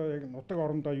чинь бол одоо яг нутаг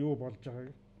орондоо юу болж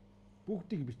байгааг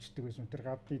бүгдийг бичдэг байсан. Тэр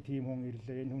гадны тим хүн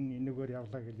ирлээ, энэ хүн энэгээр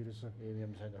явлаа гэж ерөөсөө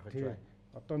юм сонирхож байна.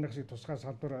 Одоо нэг шиг тусгай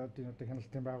салбар одоо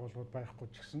хяналтын байгууллагууд байхгүй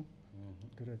ч гэсэн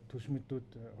тэр төсмөдүүд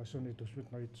хошооны төсмөд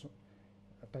ноёд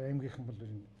одоо аймгийнхан бол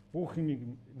бүх юмыг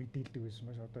мэдээлдэг байсан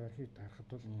маш одоо архивд харахад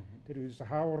бол тэр ерөөсөө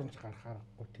хаавуурамч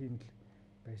гарахааргүй тийм л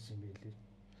байсан юм билий.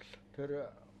 Тэр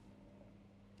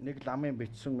нэг ламын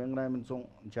бичсэн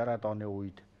 1860-аад оны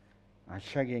үед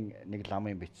Аншаагийн нэг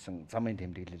ламын бичсэн замын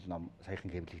тэмдэглэл ном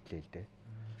саяхан хэвлэгдлээ л дээ.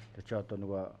 Тэр чи одоо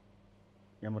нөгөө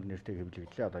ямар нэртэй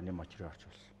хэвлэгдлээ одоо нэм очроо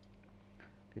орчуулсан.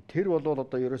 Тэр бол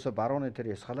одоо ерөөсөө барууны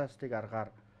тэр эскаластик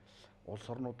аргаар улс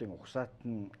орнуудын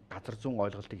угсаатан газар зүүн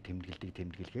ойлголтыг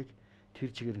тэмдэглэгийг тэр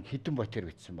чигээр нь хідэн ботер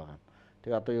бичсэн байгаа юм.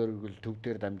 Тэгээ одоо ерөөгөл төв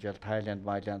дээр дамжаал Тайланд,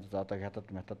 Майланд, одоо хятад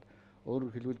метад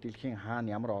өөрөөр хэлбэл дэлхийн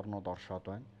хаана ямар орнууд оршоод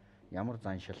байна, ямар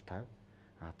заншил тав.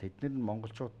 Тэднэр нь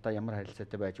монголчуудтай ямар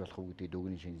харилцаатай байж болох вэ гэдгийг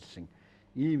дүгнэн шинжилсэн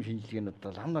ийм шинжилгээнүүд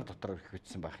лам нар дотор их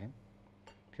бичсэн байх юм.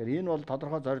 Тэгэхээр энэ бол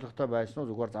тодорхой зорилготой байсан уу,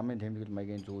 зүгээр замын тэмдэглэл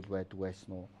маягийн зүйл байдаг байсан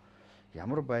уу?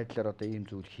 Ямар байдлаар одоо ийм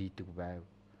зүйл хийдэг байв?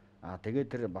 Тэгээд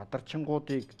тэр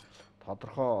бадарчингуудыг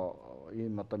тодорхой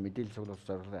ийм одоо мэдээлэл цуглуулах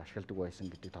зорилгоор ашигладаг байсан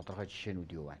гэдэг тодорхой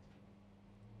жишээнүүд юу байна?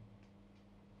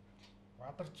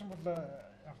 Бадарчин бол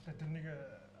яг тэр нэг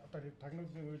одоо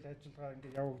тагнуулын үйл ажиллагаа ингэ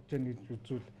явагдаж байна гэж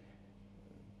үзвэл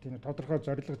тийм тодорхой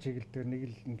зорилго чиглэлээр нэг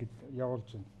л ингэж явуулж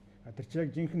байна. Тэр чинь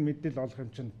яг жинхэнэ мэдээлэл олох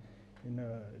юм чинь энэ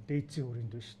дээдсийн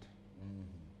хүрээнд байна шүү дээ.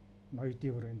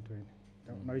 Ноёдын хүрээнд байна.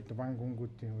 Ноёд ван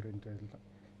гүнгүүдийн хүрээнд байна.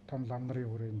 Том лам нарын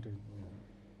хүрээнд байна.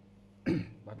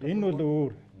 Энэ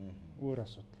бол өөр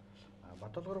асуудал.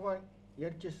 Бадолгоргоо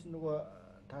ярьж ирсэн нөгөө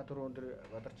та түрүүн дээр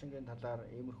Бадарчингийн талаар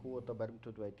иймэрхүү одоо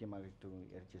баримтууд байдгиймаа гэж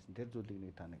ярьж ирсэн. Тэр зүйлийг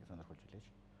нэг та нэг сонирхолж үлээж.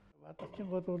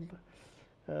 Бадарчингууд бол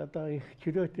одоо их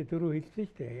чөлөөтэй дөрөв хэлсэн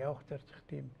шүү дээ. Явах зарчих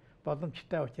тийм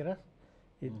боломжтой учраас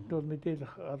энд бол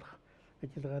мэдээлэл олох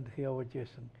ажиллагаанд их явж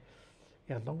байсан.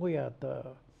 Ялангуяа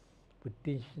одоо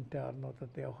бүддийн шинтэй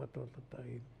орнуудад явхад бол одоо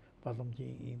ийм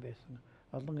боломжийн юм байсан.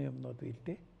 Олон юмнууд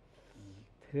билдэ.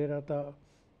 Тэгэхээр одоо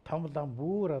том лам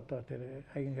бүр одоо тэр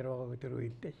хаягийн хэрвээгээ дээр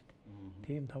үйлдэж шүү дээ.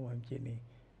 Тийм том хэмжээний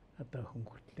одоо хүн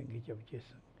хүртэл ингэж явж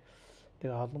байсан.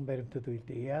 Тэгээ олон баримтууд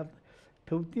үйлдэ. Яа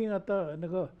төвдийн одоо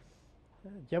нөгөө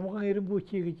Жамган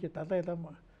Эренбүүчи гэж Далай лам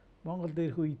Монгол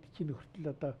дээрх үед чинь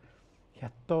хүртэл одоо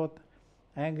хятадууд,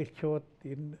 англичууд,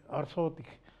 энэ орсууд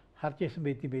их харж исэн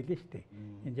байт юм байлээ шүү дээ.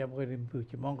 Энэ жамгаар юм бүү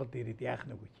чи Монголд ирээд яах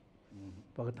нь гэж.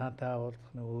 Богд таантай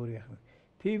уулзах нь өөр яах нь.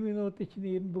 Тийм юмнууд чинь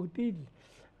ер нь бүгдийг л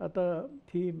одоо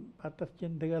тийм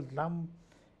бадарчин тэгэл лам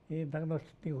ийм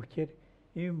тагнуулчдын хүчээр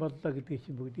ийм боллоо гэдгийг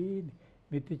чинь бүгдийг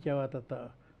мэдэж аваад одоо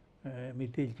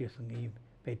мэдээлж байсан ийм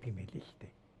байт юм байлээ шүү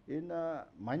дээ. Энэ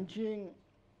манжийн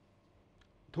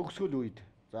төгсгөл үед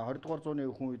за 20 дугаар зууны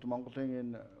хүн үед Монголын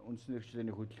энэ үндэсний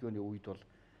эрхчлээний хөдөлгөөний үед бол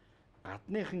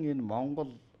гадныхан энэ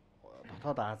Монгол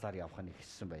дотоод Азаар явах нь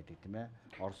ихссэн байдаг тийм ээ.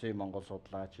 Оросын Монгол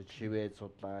судлаачид, Швед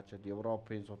судлаачид,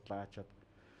 Европын судлаачид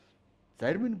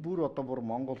зарим нь бүр одоо бүр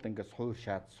Монголд ингээд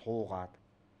суурьшаад суугаад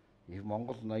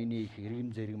Монгол ноёны их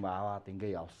иргэм зэрэм аваад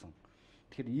ингээд явсан.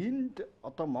 Тэгэхээр энд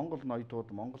одоо Монгол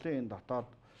ноёдууд Монголын энэ дотоод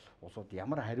улсууд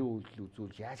ямар хариу үйлдэл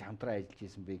үзүүлж яаж хамтран ажиллаж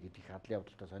исэн бэ гэдэг их хадлын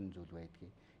явдалтай сонин зүйл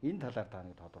байдгийг. Энэ талаар та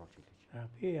нэг тодорхойлж хэлээч.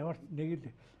 Би ямар нэг л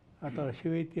одоо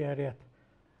Шведийн харьяат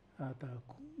одоо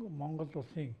Монгол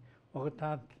улсын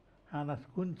Богдад хаанаас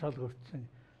гүн цол хүртсэн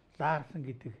Лаарсан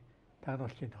гэдэг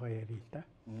тагнуулчийн тухай ярил л да.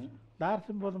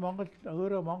 Лаарсан бол Монгол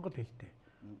өөрөө монгол хэлтэй.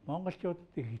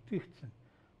 Монголчуудад итгэгдсэн.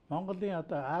 Монголын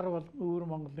одоо ар бол өөр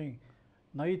Монголын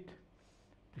ноёд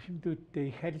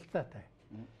төшөндүүдтэй их харилцаатай.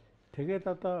 Тэгээд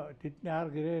одоо тэдний ар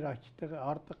гэрээр очдог,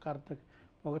 ордог, гардаг,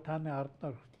 Богдааны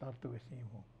арднаар хүртэл ордог байсан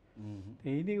юм уу.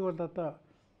 Тэгээ энийг бол одоо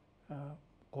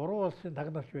гурван улсын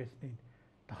тагнуулч байсныг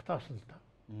тогтоосон л доо.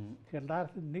 Тэгэхээр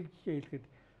Лаарсан нэг жишээ хэлэхэд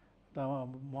одоо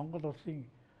Монгол улсын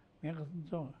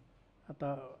 1900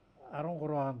 одоо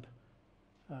 13 онд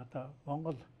одоо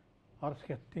Монгол Орос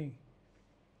хятадын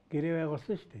гэрээ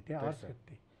байгуулсан шүү дээ, тийм Орос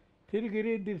хятадын. Тэр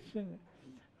гэрээнд ирсэн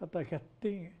одоо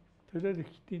хятадын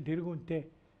төлөөлөгчдийн тэргүүнтэй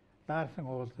Лаарсан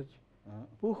уулзаж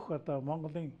бүх одоо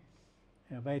Монголын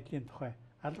байдлын тухай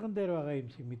алган дээр байгаа юм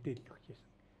шиг мэдээлэл өгч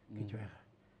байсан гэж байгаа.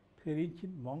 Тэгэхээр энэ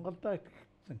чинь Монголдо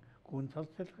итгэгдсэн гүн цол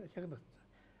шагнагдсан.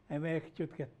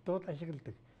 Америкчууд хятадууд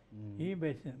ашигладаг. Ийм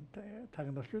байсан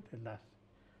тагнуулчуд Лаарсан.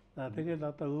 За тэгэл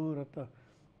одоо өөр одоо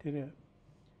тэр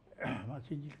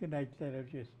шинжилгээний ажлаар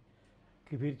явж байсан.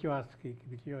 Гибиржваский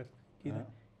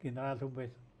генерал хүн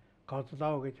байсан.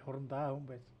 Козлов гэж хурандаа хүн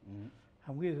байсан.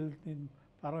 Хамгийн сүүлд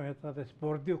баруун хязгаараас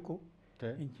Бордюко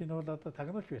энэ чинь бол одоо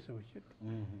тагнуулч байсан гэж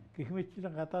байна. Гэх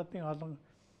мэтлэн гадаадын олон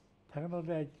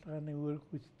тагнуулын ажиллагааны өөр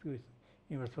гүйцэтгэх байсан.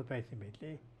 Ийм асуудал байсан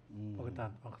байлээ.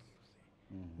 Богданд Монгол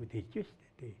улсын үдэлж байна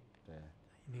шүү дээ.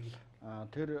 Энийг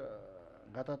тэр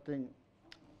гадаадын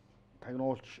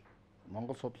тагнуулч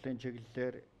Монгол судлалын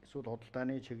чиглэлээр эсвэл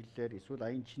худалдааны чиглэлээр эсвэл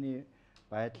аянчны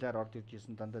байдлаар орж ирж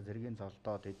исэн дандаа зэргийн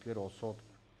золдоод эдгээр улсууд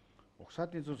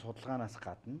угсаатын зүйн судалгаанаас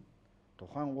гадна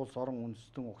тухайн улс орон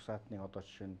үндэстэн угсаатны одоо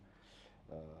жишээ нь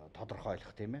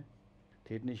тодорхойлох тийм ээ.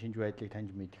 Тэрний шинж байдлыг таньж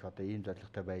мэдэх одоо ийм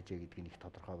зорилготой байжээ гэдэг нь их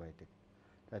тодорхой байдаг.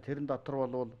 За тэрэн дотор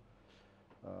бол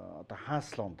одоо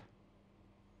Хааслонд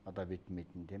одоо бид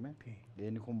мэднэ тийм ээ.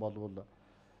 Энэ хүн болвол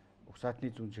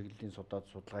угсаатны зүүн чиглэлийн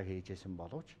судалгаа хийжсэн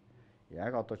боловч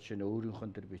яг одоо жишээ нь өөрийнх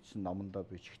нь тэр бичсэн номондоо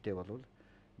бичгтээ болвол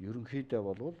ерөнхийдөө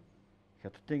болвол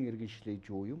хятадын иргэншлийг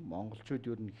юу юм монголчууд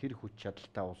юу н хэр хүч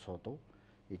чадалтай улсууд уу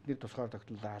эдгээр тусгаар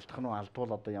тогтнолоо алдах нь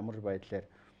алдвал одоо ямар байдлаар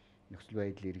нөхцөл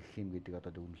байдал иргэх юм гэдэг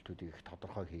одоо дүгнэлтүүдийг их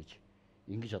тодорхой хийж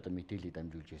ингэж одоо мэдээлэлийг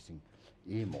дамжуулж байсан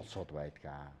ийм улсууд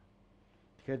байдгаа.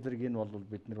 Тэгэхээр зэрэг энэ бол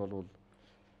бид нар бол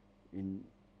энэ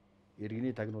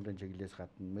иргэний тагнуулын чиглэлээс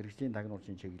гадна мэргэжлийн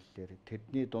тагнуулчийн чиглэлээр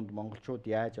тэдний дунд монголчууд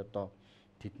яаж одоо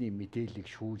тэдний мэдээллийг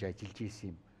шүүж ажиллаж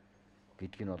ийсэн юм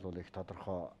гэдг нь бол их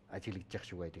тодорхой ажиглагдж явах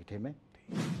шиг байдаг тийм ээ.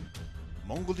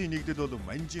 Монголын нэгдэл бол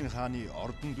Манжин хааны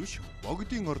ордонд биш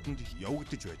богдын ордонд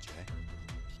явагдаж байжээ.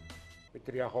 Бид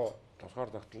нар яг тусгаар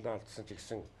тогтнолоо алдсан ч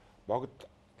гэсэн богд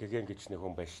гэгэн гэж нэг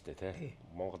хүн байна шүү дээ тий.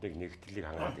 Монголыг нэгтлийг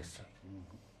хангаад байсан.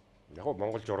 Яг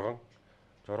Монгол журганд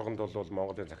бол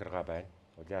Монголын захиргаа байна.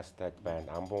 Улаастайд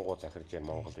байна. Амбуунгуу захирж байна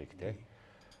Монголыг тий.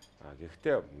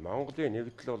 Гэхдээ Монголын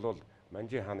нэгдэл бол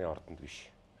Манжин хааны ордонд биш.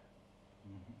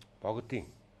 Богдын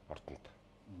ордонд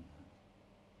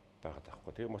байгаад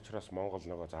байхгүй. Тийм учраас Монгол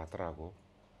нөгөө задраагүй.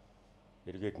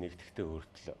 Эргээд нэгдэхтэй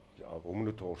өөртөл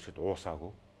өмнөд ууршид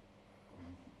уусаагүй.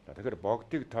 Тэгэхээр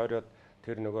богдыг тойроод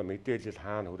тэр нөгөө мэдээлэл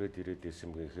хаана хүрээд ирээд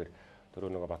исэн гэхээр түрүү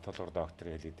нөгөө Баддолгор доктор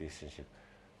хэлээд исэн шиг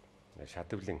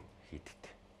шатавлын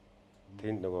хийдэгтэй.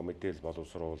 Тэнд нөгөө мэдээлэл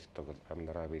боловсруулдаг,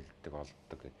 амнараа бэлддэг,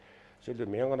 олддог.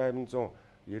 Жишээлбэл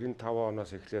 1895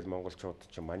 оноос эхлээд монголчууд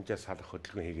чинь манжаа салах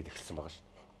хөдөлгөөн хийгээд эхэлсэн байгаа шүү.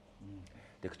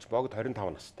 Тэгч богд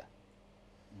 25 настай.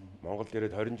 Монгол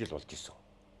ирээд 20 жил болж исэн.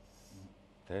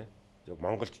 Тэ?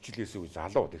 Монголч жилээсээ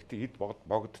залуу. Тэгтээ эд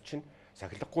богд чинь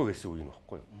сахилахгүй байсан үе нь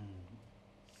баггүй юу?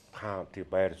 Хаан тий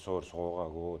байр суур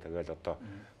суугаагүй. Тэгэл одоо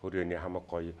хүрээний хамаг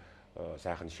гоё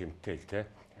сайхан шимтэл те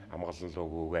амгалан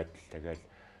лууг үгээд тэгэл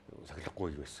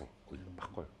сахилахгүй байсан үе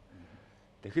баггүй.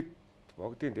 Тэгэхэд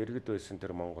богдын дэргэд байсан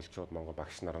тэр монголчууд монгол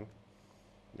багш нар нь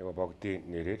нэг богдын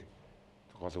нэрээр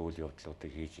гол үйл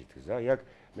явдлуудыг хийж идэг. За яг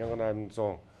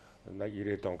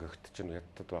 1890-ад он гэгт чинь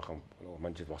хятад бахан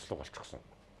манжид бослог болчихсон.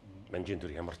 Манжийн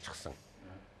төр ямарчсан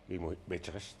юм байж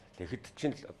байгаа шүү дээ. Тэгэхэд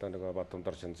чинь л одоо нэг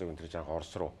Бадамдар Шанзаг энэ төр жаах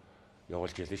Орос руу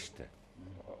явуулж ялэн шүү дээ.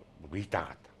 Бие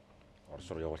даагаад Орос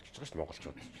руу явуулчихж байгаа шүү дээ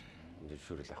монголчууд. Энд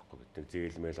шүрэл авахгүй гэдэг.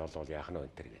 Зээлмэл олвол яах нь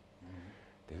энэ төр гэдэг.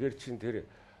 Тэгэхээр чинь тэр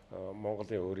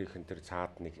Монголын өөрийнх нь тэр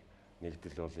цаад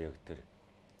нэгдэл бол яг тэр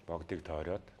богдыг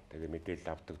тойроод тэгээ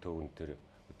мэдээлэл авдаг төвөн тэр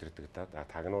өдөрдөгдөөд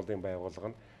тагнуулын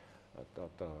байгууллага нь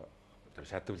одоо тэр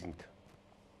шатвланд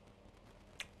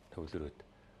төвлөрөөд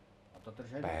одоо тэр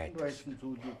шатвланд байсан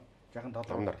зүйлийг жахан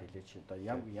толгойд хэлээч. Одоо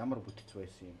ямар бүтц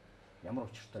байсан юм? Ямар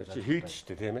учиртай чи хийд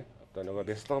штэ тийм ээ. Одоо нөгөө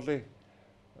бяцлаглын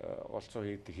олцоо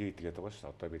хийдэг гэдэг байгаа шүү.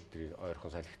 Одоо бидний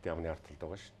ойрхон салхитын амны ард талд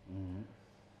байгаа шүү.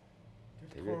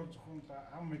 Тэгэхээр зөвхөн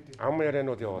ам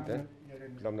ярианууд яваад байна.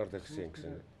 Ламнар дэгсэн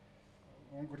гэсэн.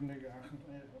 Өнгөр нэг анхан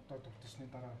одоо төвтсний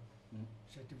дараа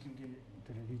шатвлынгийн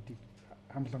тэр хийдэг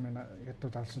хамлам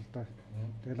ядууд алсан л да.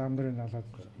 Тэгэл ам нарын алаад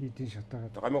хийдийн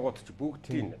шатаагаад. Гамигууд ч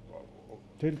бүгдийн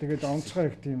тэр тэгээд онцгой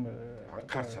их тийм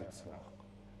анхаар санацсан.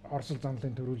 Орсол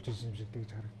замлын төрүүлж ирсэн юм шиг тэгж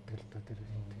харагддаг л та тэр.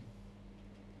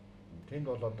 Тэнд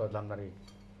бол одоо лам нарын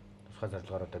тусгай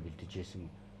зорилгоор одоо бэлдэж ийсэн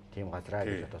тийм газраа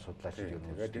гэж одоо судлаач юм.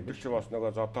 Тэгээд тэд чи бас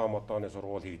нөгөө зодоо модооны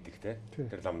сургууль хийдэг те.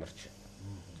 Тэр лам нар чи.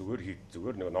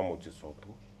 Зүгээр нэг ном үзэж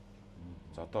суудаг.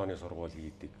 Зодооны сургууль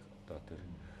хийдэг одоо тэр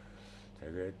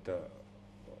тэгээд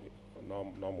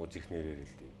ном үзэх нэрээр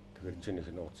л тэгэхээр чи нэг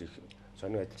нууц их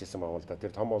сонио ажиллаж исэн байгуулда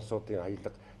тэр том улсуудын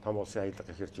аялга том улсын аялга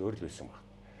гэхэр чи өөр л байсан баг.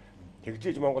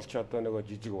 Тэгжээж монголч одоо нөгөө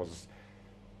жижиг улс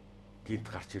гинт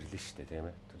гарч ирлээ шүү дээ тийм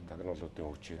ээ. Тэр тагнуулуудын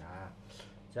хүчээр.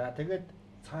 За тэгээд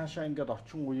цаашаа ингээд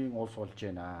орчин үеийн улс болж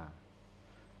байна.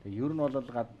 Тэг ер нь бол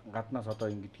гаднаас одоо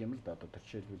ингэдэг юм л да. Одоо тэр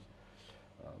жишээлбэл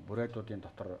бүрээдүүдийн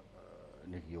дотор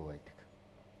нэг юу байдаг.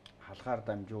 Халахаар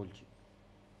дамжуулж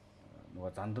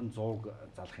нөгөө зандан 100-г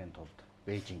залахын тулд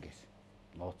Бээжингээс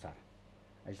нууцаар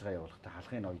ажиллагаа явуулахдаа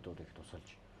халахын ноёдууд их тусалж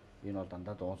энэ бол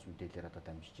дандаа дуунс мэдээлэлээр одоо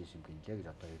дамжиж ирсэн юм гинлээ гэж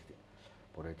одоо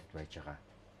бүрээдэд байж байгаа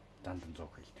зандан 100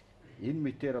 хэлдэг. Энэ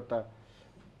мэтэр одоо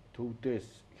төвдөөс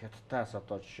хятадаас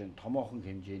одоо жишээ нь томоохон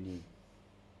хэмжээний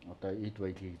одоо эд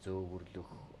баялагийг зөөвөрлөх,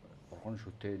 бурхан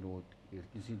шүтээнүүд,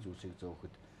 эрдэнсийн зүйлсийг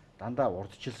зөөхөд дандаа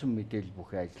урдчилсан мэдээлэл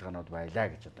бүхэн ажиллагаанууд байлаа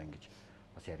гэж одоо ингэж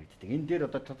бас яригддаг. Энэ дээр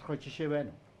одоо тодорхой жишээ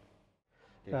байна уу?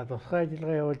 За тусгай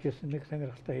ажиллагаа явуулж ирсэн нэг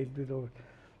сонирхолтой хэлбэл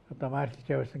одоо маршалж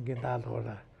явуулсангийн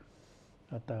даалгавраар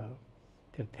одоо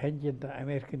тэр танжинд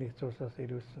Америк нэгдсэн улсаас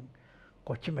ирүүлсэн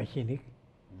 30 машиныг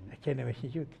ачааны машин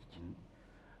шүү дээ.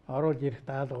 Оруулж ирэх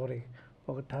даалгаврыг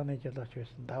богд тааны жолооч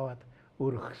байсан даваад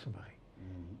өөрөх гэсэн баг.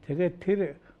 Тэгээд тэр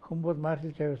хүмүүс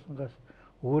маршалж явуулсангаас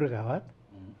үүрэг аваад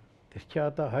тэр чи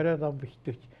одоо 20 он биш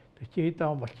 40 хэд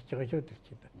он болчихж байгаа шүү тэр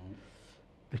чи.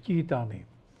 40 хэд он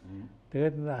юм.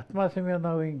 Тэгээд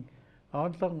Атмасимяновын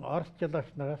онлон Орос жолооч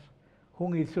нараас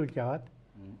хүн илсүүлж аваад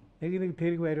нэг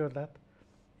тэрэг бариулаад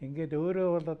ингээд өөрөө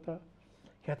бол одоо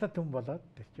хятад хүн болоод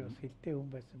тэр чи бас хилтэй хүн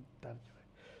байсан дарж байгаа.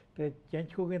 Тэгээд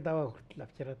Жанчхүүгийн даваа хүртэл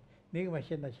авчираад нэг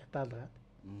машинаа шатаалгаад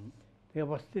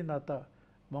тэгээ бусдыг одоо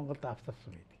Монголд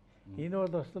авсарсан байдаг. Энэ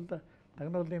бол бас л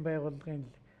тагнуулын байгууллагын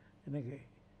нэг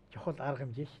чухал арга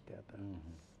хэмжээ шүү дээ одоо.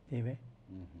 Тийм ээ.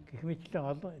 Гэх мэтлэн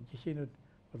олон жишээнүүд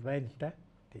бол байна л да.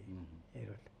 Тийм.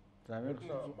 Ярил. За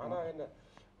манай энэ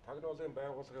тагнуулын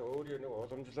байгууллагын өөрийн нэг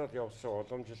уламжлалт явуулсан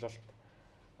уламжлалт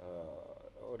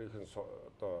өөрийнх нь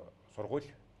одоо сургууль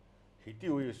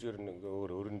хэдийн үеэс ер нь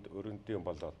өөр өрөндийн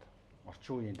болоод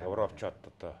орчин үеийн Европчууд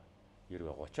одоо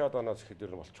 90-30-аад оноос ихэд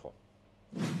ер нь болчихоо.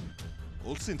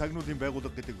 Улсын тагнуулын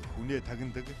байгууллага гэдэг хүнээ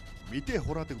тагнадаг, мэдээ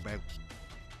хураадаг байгууллага.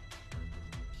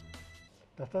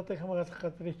 Дотоодын хамгаалах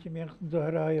газрын чи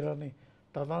 1922 оны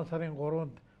 7 сарын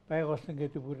 3-нд байгуулсан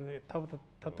гэдэг бүр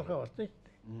тодорхой болсон шүү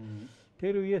дээ.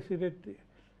 Тэр үеэс ирээд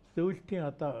зөвлөлтийн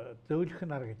одоо зөвлөх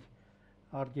нар гэж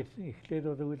орж ирсэн. Эхлээд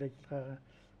бол үйл ажиллагаагаа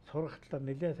сурах талаар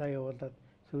нэлээд сайн явуулаад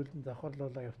сүүлд нь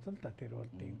завхарлуулаа явсан л да. Тэр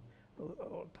бол тийм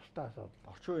тусдаа асуудал.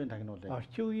 Орчин үеийн тагнуулын.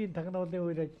 Орчин үеийн тагнуулын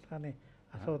үйл ажиллагааны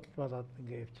асуудал болоод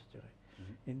ингээд явчихж байгаа.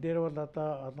 Энэ дээр бол одоо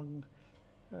олон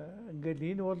ингээд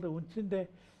энэ бол үндсэндээ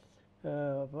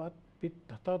бид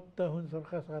дотооддоо хүн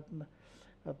сурахаас гадна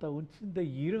одоо үндсэндээ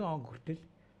 90 он хүртэл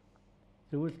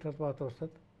зөвлөлт холбоот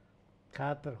улсад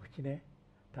кадр хүчнээ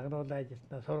тагнуулын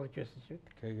ажилтнаа сургаж байсан шүү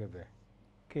дээ.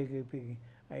 КГБ-ийн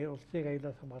улсыг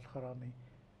аюулаас хамгаалах орооны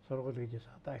сургууль гэж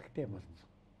одоо актив болсон.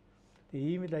 Тэгээ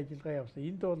ийм л ажиллагаа явуулсан.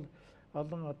 Энд бол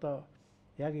олон одоо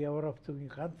яг Европ зүгийн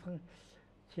ганцхан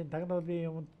чинь тагнуулын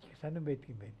юмд сонирн байдаг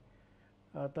юм байна.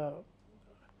 Одоо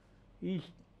ийш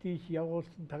тийш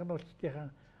явуулсан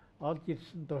тагнуулчдын олж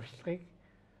ирсэн дуршлагыг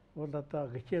бол одоо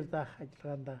хичээл заах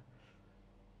ажиллагаанд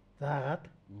заагаад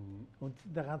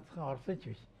үндсэндээ ганцхан орсон ч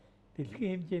биш.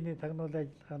 Дэлхийн хэмжээний тагнуулын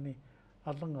ажиллагааны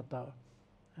олон одоо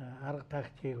арга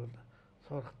тактикийг бол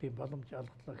сурах тийм боломж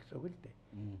олгодлоо гэсэн үг л дээ.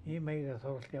 Ийм маягаар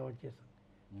сургалт явуулж байсан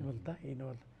юм л да. Энэ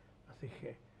бол бас их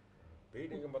би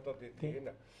нэг юм бодоод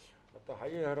энэ одоо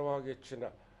хаян харваагийн чинь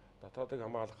дотоодыг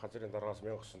хамгаалах газрын дараагаас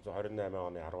 1928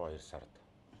 оны 12 сард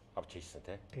авч хийсэн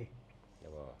тий.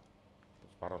 Нөгөө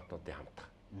баруунтуудын хамтаа.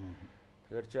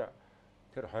 Тэгэхээр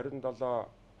тэр 27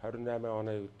 28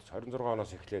 оны үед 26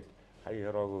 оноос эхлээд хаян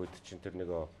харваагийн үед чинь тэр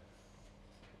нэг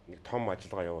том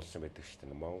ажиллагаа явуулсан байдаг шүү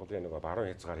дээ. Монголын нөгөө баруун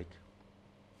хязгаарыг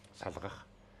салгах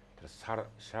тэр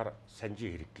шар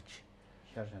санжийн хэрэг гэж.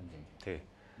 Шар санжийн. Тий.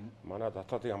 Манай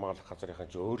дотоодын хамгаалах газрынхан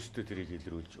ч өөрсдөө тэрийг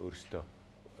илрүүлж өөрсдөө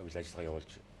үйл ажиллагаа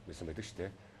явуулж байсан байдаг шүү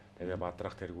дээ. Тэгээ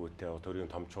бадрах тэргүүтээ төрийн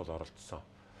томчуул оролцсон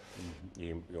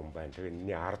ийм юм байна. Тэгээ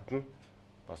энэний ард нь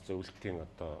бас зөвлөлтийн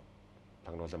одоо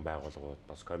тагнуулын байгууллагууд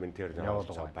бас комментээр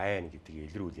явуулсан байна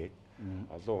гэдгийг илрүүлээд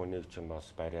олон хүнийг ч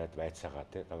бас бариад байцаагаа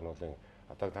тий тагнуулын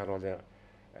одоо тагнуулын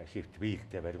архивт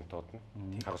биелэлтэй баримтууд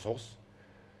нь хагас уус.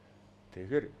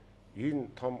 Тэгэхээр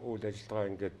энэ том үйл ажиллагаа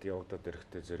ингээд явагдаад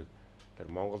ирэхдээ зэрэг тэр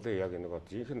Монголын яг нэг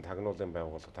жинхэнэ тагнуулын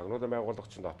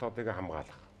байгууллага чинь дотоодыг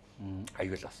хамгаалах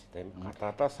аюулаас тийм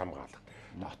гадаадаас хамгаалах.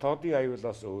 Дотоодын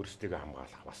аюулаас өөрсдөө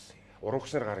хамгаалах бас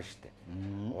урагч нар гарна шүү дээ.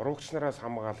 Урагч нараас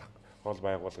хамгаалах гол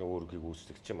байгууллагын үүргийг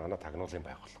үүсдэг чинь манай тагнуулын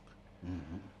байгууллага.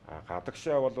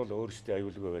 Гадагшаа бол өөрсдөө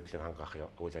аюулгүй байдлыг хангах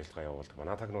үйл ажиллагаа явуулдаг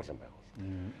манай тагнуулын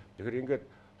байгууллага. Тэгэхээр ингээд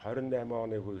 28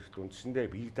 оны үед үндсэндээ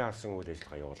бие даасан үйл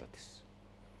ажиллагаа явуулаад байсан.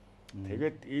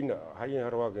 Тэгээд энэ хаян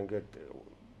харвааг ингээд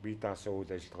бие даасан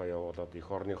үйл ажиллагаа явуулаад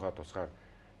эх орныхоо тусгаар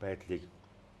байдлыг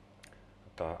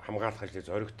одоо хамгаалах ажлыг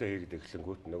зоригтой хийгээд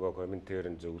эхлэнгүүт нөгөө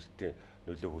комментэрийн зөвлөлтийн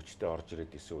нөлөө хүчтэй орж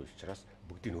ирээд исэн учраас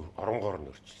бүгдийг оронгоор нь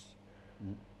өөрчилсөн.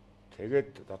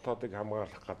 Тэгээд дотоодыг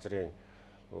хамгаалах газрын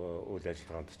үйл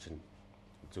ажиллагаанд чинь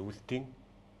зөвлөлтийн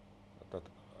одоо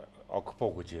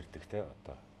ОГПО гэж ярьдаг те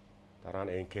одоо дараа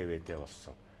нь НКВД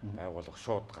болсон байгууллага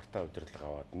шууд гартаа удирдлага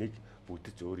аваад нэг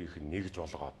бүтэц өөрийнх нь нэгж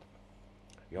болгоод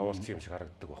явуулсан юм шиг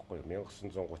харагддаг байхгүй юу?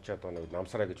 1930-аад оны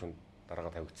намсраа гэж хүн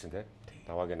дараагаа тавигдсан те.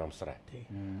 Даваагийн намсраа.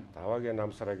 Даваагийн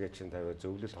намсраагийн чинь тавиа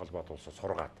зөвлөлт холбоот улсаа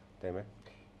сургаад тийм ээ.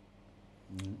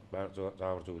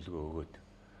 Заавар зөвлөгөө өгөөд.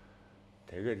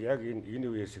 Тэгээд яг энэ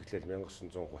үеэс эхлээл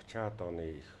 1930-аад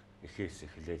оны эхээс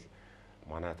эхлээл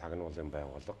манай тагнуулын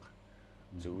байгууллага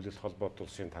зөвлөлт холбоот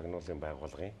улсын тагнуулын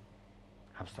байгууллагын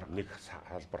нэг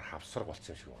салбар хавсар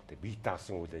болсон юм шиг байна. Бие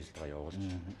даасан үйл ажиллагаа явуулж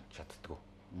чаддгүй.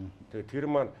 Тэгээд тэр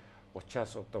маань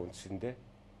 30-аас одоо үндсэндээ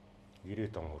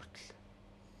 90-ад он хүртэл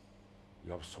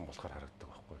явсан болохоор харагддаг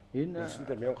байхгүй. Энэ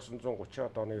үндсэндээ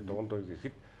 1930-ад оны дунд үеиг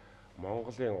ихэд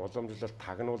Монголын уламжлалт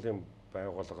тагнуулын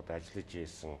байгууллагад ажиллаж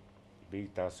исэн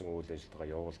бие даасан үйл ажиллагаа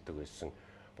явуулдаг байсан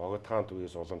богд хаант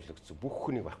үеэс уламжлагдсан бүх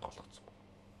хүнийг байхгүй болгоцсон.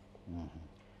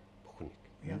 Бүх хүнийг.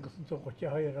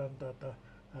 1932 онд одоо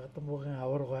Агдамбуугийн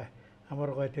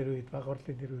амаргай тэр үед баг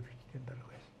орлын нэрвэрэгчдийн дарга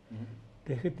байсан.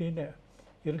 Тэгэхэд энэ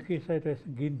ерөнхий сайд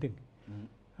байсан гиндэн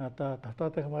одоо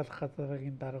дотоодын хамгаалах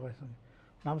газрын дарга байсан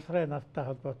намсрын настай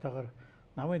холбоотойгоор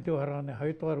намын төв хорооны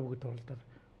 2 дугаар бүгд хурлаар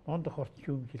мондох орч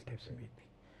шүүмжил тавьсан байдаг.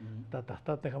 Одоо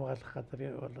дотоодын хамгаалах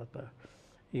газрын бол одоо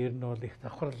ер нь бол их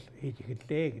давхрал хийж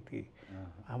эхэллээ гэдгийг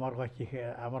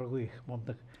амаргүй их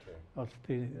мундаг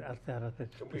улсын алсын хараатай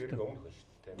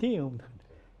тийм өмнөх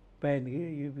байна.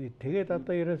 Тэгээд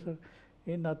одоо ерөөсөө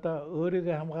энэ одоо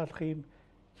өөрийгөө хамгаалах юм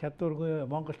чадваргүй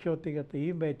монголчуудыг одоо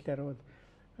ийм байдлаар бол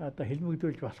одоо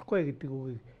хэлмэгдүүлж болохгүй гэдэг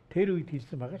үгийг тэр үед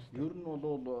хэлсэн байгаа шүү дээ. Ер нь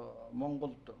бол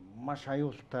Монголд маш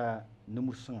аюултай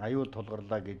нөмөрсөн аюул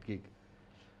тулгарлаа гэдгийг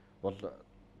бол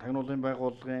тагнуулын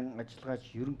байгууллагын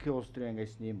ажиллагаач ерөнхий улс төрийн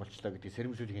ангиасны юм болчлаа гэдэг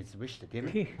сэрэмжлүүлэг хийсэн байна шүү дээ, тийм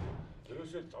ээ.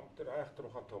 Ерөөсөө зам дээр айхтар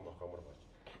ухаан том амар болж.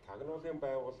 Тагнуулын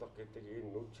байгууллага гэдэг энэ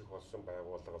нүд чих болсон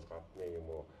байгууллага гадны юм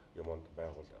уу юмд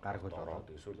байгууллага гаргуул ороод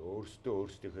эсвэл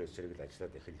өөрсдийнхөө эсрэг л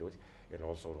ажиллаад эхэлвэл энэ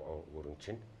улс өрн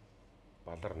чинь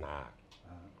баларнаа.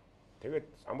 Тэгээд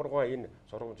амаргаа энэ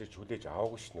сургамжийг хүлээж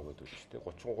аваагүй ш нөгөөдөл ч тийм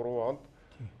 33 онд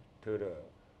тэр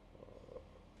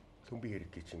төмбийн хэрэг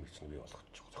гэж юм чинь бий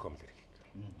болгочих зохиомл хэрэг.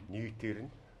 Нийтээр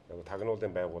нь нэг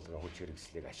тагнуулын байгууллагын хүч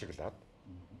хэрэгслийг ашиглаад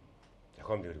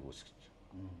зохиомл хэрэг үүсгэж.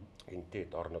 Энтэй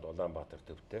орнод Улаанбаатар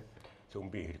төвтэй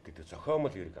төмбийн хэрэг гэдэг зохиомл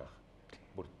хэрэг анх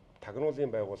бүр тагнуулын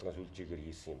байгууллагын сүлжээгээр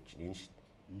хийсэн юм чинь энэ шүү дээ.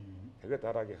 Тэгээд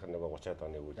дараагийнх нь нөгөө 30-аад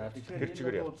оны үйл тэр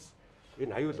чигээр явуулсан.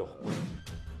 Энэ аюул واخгүй.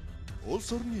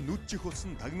 Улс орны нүд чих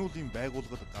болсон тагнуулын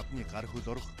байгууллагад гадны гар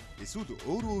хөл орох эсвэл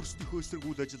өөрөө өөрсдийнхөө эсрэг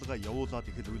үйл ажиллагаа явуулаад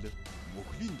эхэлвэл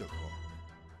мөхлийн дохио.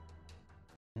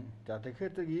 За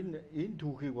тэгэхээр энэ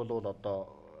түүхийг бол одоо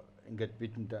ингээд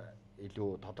бидэнд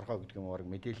илүү тодорхой гэдэг юм уу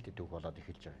мэдээлэлтэй түүх болоод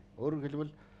эхэлж байгаа. Өөрөөр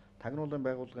хэлбэл тагнуулын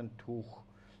байгууллагын түүх,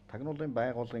 тагнуулын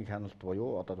байгууллагын хяналт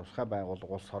буюу одоо тусгай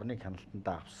байгууллага улс орны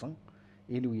хяналтандаа авсан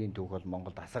энэ үеийн түүх бол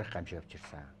Монголд асар их гамшиг явж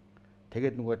ирсэн.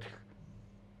 Тэгээд нөгөөх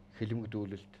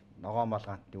хилэмгдүүлэлт, ногоон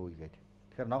малгайтны үе гэдэг.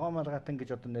 Тэгэхээр ногоон малгайтан гэж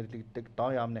одоо нэрлэгддэг, доо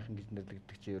яамныхан гэж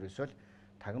нэрлэгддэг чинь ерөөсөө л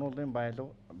тагнуулын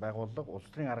байгууллага улс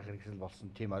төрийн арга хэрэгсэл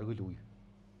болсон тийм оргил үе.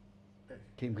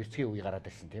 Тийм гэрчгийн үе гараад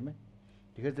ирсэн тийм ээ.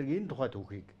 Тэгэхээр зэрэг энэ тухай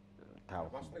түүхийг таа.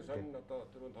 Бас нэг сонин одоо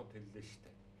Төрийн Тод хэллээ шүү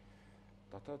дээ.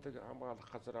 Дотоодыг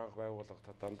хамгаалах газар анх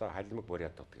байгууллагад дандаа халимаг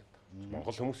бурятууд гэдэг.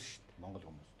 Монгол хүмүүс шүү дээ. Монгол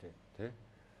хүмүүс тий.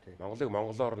 Монголыг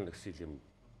монголоор нь нэгсэл юм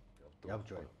явж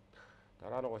байна.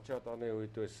 Дараа нь 30-аад оны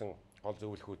үед байсан гол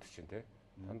зөвлөхүүд чинь тий.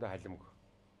 Дандаа халимаг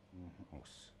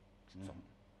хүмүүс.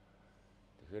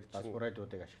 Тэгэхээр бас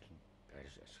бурятуудыг ашиглана.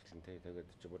 Ашиглана тий. Тэгээд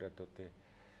чи бурятуудын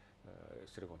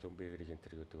эсрэг төмбөгийг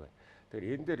энтер гэдэг байна.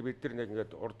 Тэгэхээр энэ дээр бид нар нэг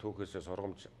ингээд урд түүхээсээ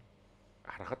сургамж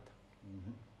харахад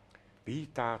бие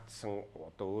даадсан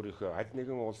одоо өөрийнхөө аль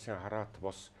нэгэн улсын хараат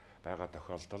бос байгаа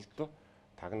тохиолдолд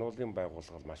тагнуулын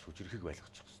байгууллага маш хүчрхэг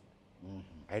байлгаж байна.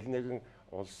 Аль нэгэн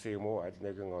улсын юм уу аль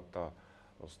нэгэн одоо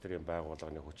улс төрийн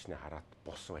байгууллагын хүчний хараат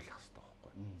бос байх хэрэгтэй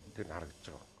байхгүй. Тэр нь харагдаж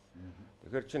байгаа.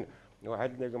 Тэгэхээр чинь нөгөө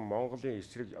аль нэгэн Монголын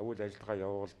эсрэг үйл ажиллагаа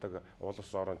явуулдаг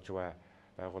улс оронч бай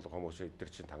байгууллага хүмүүсээ эдгээр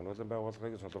чинь тагнуулын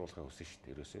байгууллагыг солируулахыг хүсэн шүү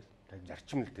дээ. Ерөөсөө л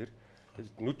зарчим л тэр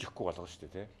нүд ихгүй болгоно шүү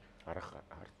дээ тий.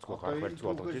 Харцгүй гарах барьцгүй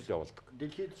болгож ил явуулдаг.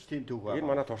 Дэлхийд ч тийм түүх байгаа. Энэ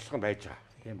манай туршлага байж байгаа.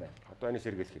 Тийм байна. Одоо энэ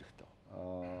сэргийлэх хэрэгтэй.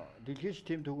 Дэлхийд ч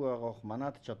тийм түүх байгаа.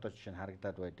 Манад ч одоо жишээ нь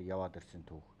харагдаад байдаг яваад ирсэн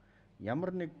түүх.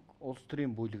 Ямар нэг улс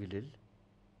төрийн бүлэглэл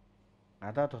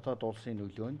гадаад дотоод улсын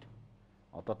нөлөөнд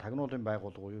одоо тагнуулын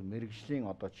байгууллага юу мэрэгжлийн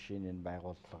одоо жишээ нь энэ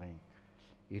байгууллагын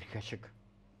эрх ашиг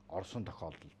орсон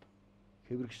тохиолдолд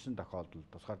хэврэгсэн тохиолдолд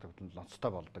тусгаар тохиолдолд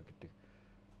ноцтой болдог гэдэг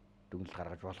дүгнэлт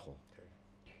гаргаж болох уу?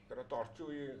 Тэр одоо орчин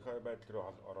үеийн байдал руу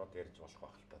ороод ярьж болох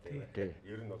байх л та тийм.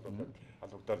 Ер нь бол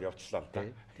халагдаад явчлаа л да.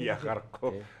 Яах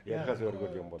аргагүй. Яхаас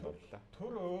өөргөл юм болоо л да.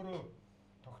 Төр өөрөө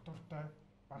доктортай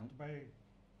бат бай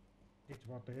гэж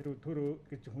бодоо. Төр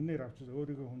гэж хүнээр авч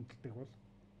өөрийгөө хүндэлдэг бол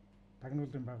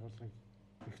тагнуулын байгууллагыг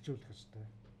бэхжүүлэх ёстой.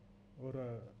 Өөрөө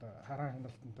одоо хараа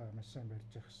хяналтантаа маш сайн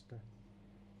барьж явах ёстой.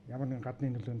 Ямар нэгэн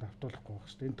гадны нөлөөнд автуулахгүй байх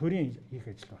ёстой. Энэ төрийн хийх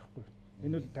ажил байхгүй.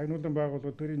 Энэ бол тагнуулын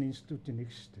байгууллага төрийн институтийн нэг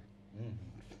шүү дээ.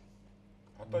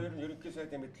 Одоо ер нь ерөнхий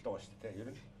сайдын мэдээлэл байгаа шүү дээ. Ер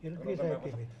нь ерөнхий сайдын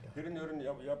мэдээлэл. Тэр нь ер нь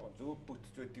зөв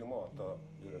бүтэж байдаг юм уу одоо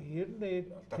ер нь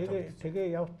тэгээ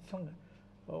явцсан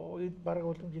энэ бараг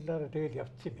уламжлалаараа тэгэл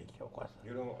явцсан юм билээ угаасаа.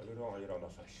 92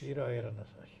 оноос хойш. 92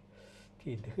 оноос хойш.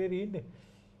 Тийм. Тэгэхээр энэ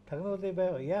тагнуулын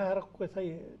байгууллага яа харахгүй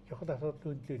сая чухал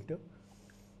асуудал үнэлээ л дээ.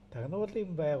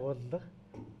 Тагнуулын байгууллага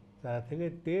за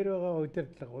тэгээд дээр байгаа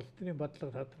удирдлага улс төрийн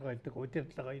бодлого тодорхойлдог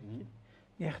удирдлага энэ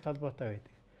яг талбайтай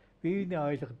байдаг. Биений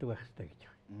ойлгодог байх хэрэгтэй гэж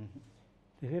байна.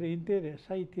 Тэгэхээр энэ дээр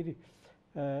сая тэр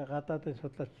гадаадын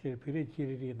судлаач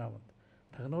Пережирийн намд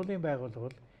тагнуулын байгууллага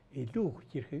бол илүү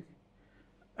хүчирхэг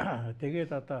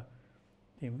тэгээд одоо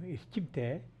тийм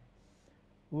эрчимтэй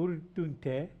үр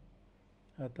дүнтэй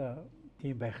одоо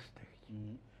тийм байх хэрэгтэй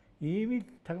гэж. Ийм л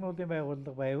тагнуулын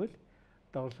байгууллага байвал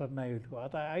улс орны аюулгүй.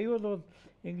 Одоо аюул бол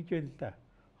ингэж байна л да.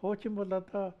 Хуучин бол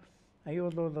одоо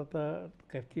аюул бол одоо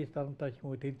капиталист оронтой ч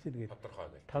юм уу тэмцэнэ гэдэг.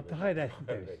 Тодорхой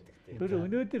дайсантай байдаг. Тэр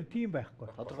өнөөдөр тийм байхгүй.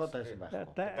 Тодорхой дайсан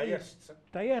байхгүй.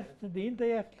 Даяарсан энэ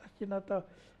даяарлах чинь одоо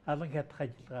алан хятах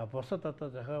ажиллагаа бусад одоо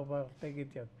зохион байгуулалт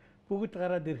гэдэг юм. Бүгд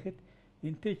гараад ирэхэд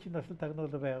энтэй чинь бас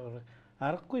тагнуулан байгуулах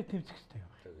аргагүй тэмцэх хэрэгтэй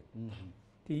байна.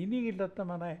 Тэг энийг л одоо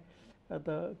манай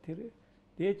одоо тэр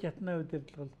дээд ятны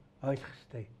удирдлага ойлгох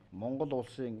хэрэгтэй. Монгол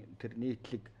улсын тэр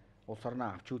нийтлэг улс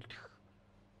орноо авч үлдэх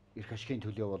эрх ашигын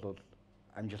төлөө бол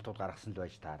амжилтууд гаргасан л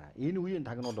байж таараа. Энэ үеийн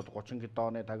тагнуулууд 30 хэд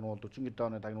оны тагнуул 40 хэд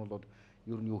оны тагнуулууд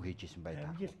ер нь юу хийж исэн бай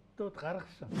таа. Амжилтууд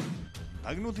гаргасан.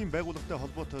 Тагнуулын байгууллагатай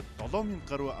холбоотой 7000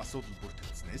 гаруй асуудал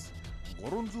бүртгэгдснээс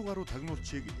 300 гаруй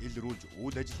тагнуулчийг илрүүлж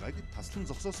үйл ажиллагааг таслан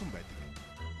зогсоосон байдаг.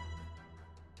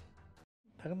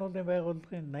 Тагнуулын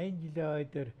байгууллагын 80 жилийн ой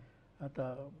дээр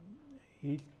одоо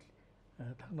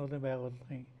тагнуулын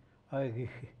байгууллагын ой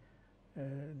гих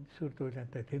сүр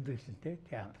дүүлэнтэй тэмдэглэлтэй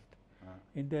театрт.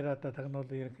 Энэ дээр одоо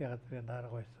тагнуулын ерөнхий газрын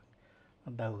дарга байсан.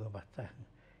 Андаа өгөө бацаахан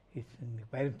хийсэн нэг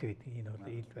баримт байдаг. Энэ бол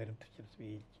ил баримт учраас би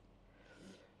хэлж.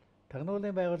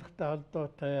 Тагнуулын байгууллагатай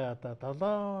холбоотой одоо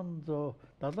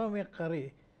 7000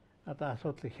 гаруй одоо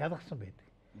асуудлыг шалгасан байдаг.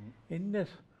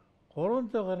 Эннээс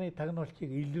 300 гаруй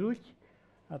тагнуулчийг илрүүлж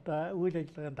одоо үйл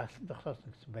ажиллагаанд дасан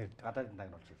зогсоосон гэсэн баримт. Гадаадын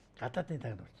тагнуулч. Гадаадын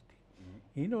тагнуулчдыг.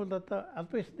 Энэ бол одоо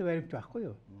албан ёсны баримт байхгүй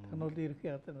юу? Тагнуулын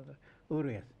ерөнхий газар нь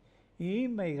өөрөө яасан.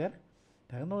 Ийм маягаар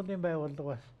тагнуулын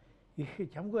байгууллага бас их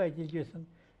чамгүй ажиллаж байсан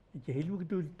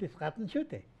хэлмэгдүүлэлтээс гадна шүү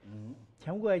дээ.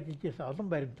 Чамгүй ажиллаж байсан олон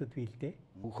баримтууд бий л дээ.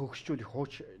 Хөгшчүүл их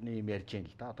хуучны юм ярьж байна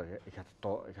л да. Одоо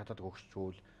их хятад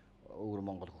хөгшчүүл, өвөр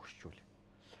Монгол хөгшчүүл.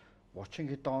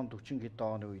 30 хэдэн он 40 хэдэн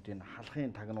оны үед энэ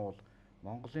халахын тагнуул,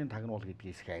 Монголын тагнуул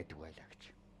гэдгийс хайдаг байлаа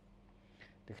гэж.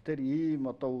 Тэгэхээр ийм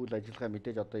одоо үйл ажиллагаа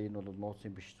мэдээж одоо энэ бол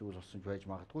нууцын биш зүйл болсон ч байж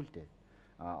магадгүй л дээ.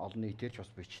 Олон нийтээр ч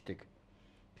бас бичдэг.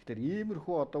 Тэгэхээр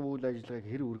иймэрхүү одоо үйл ажиллагааг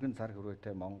хэр өргөн цар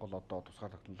хүрээтэй Монгол одоо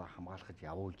тусгаар тогтнолоо хамгаалахад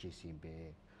явуулж исэн юм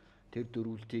бэ? Тэр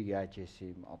дөрвөлтийг яаж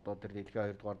исэн юм? Одоо тэр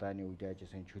дэлхийн 2 дугаар дайны үед яаж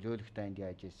исэн? Чөлөөлөх дайнд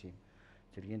яаж исэн юм?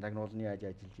 Цэргийн тагнуулны яаж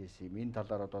ажиллаж исэн юм? Энэ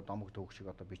талаар одоо домог төвөгшиг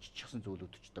одоо биччихсэн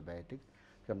зүйлүүд ч одоо байдаг.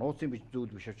 Тэгэхээр нууцын биш зүйл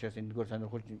биш учраас энэгээр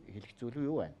сонирхолж хэлэх зүйл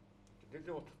юу байна?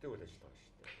 Дэлхийн утгатыг үйл ажиллагаа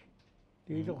шүү дээ.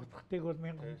 Дэлхийн утгатыг бол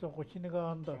 1931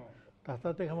 онд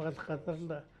татварыг хамгаалах газар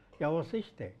л явуулсан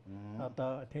шүү дээ.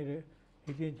 Одоо тэр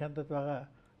хэлийн чандад байгаа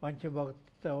ончин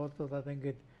богдтой уулзуулаад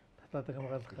ингээд татварыг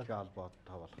хамгаалах газар албад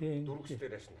тавал. Дөрвөстэй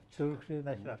ашиг. Дөрвөстэй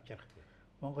ашиг авч явах.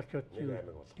 Монголчууд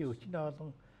чи өчнөө олон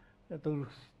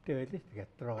дөрвөстэй байлаа шүү дээ.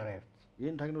 Хятадруугаараа явцсан.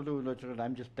 Энэ тагнуулын үйл ажиллагаа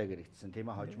амжилттай гэрэгдсэн. Тийм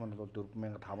ээ хожим нь бол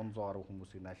 4500 гаруй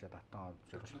хүмүүсийг наашаа татсан.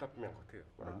 45000 тийм.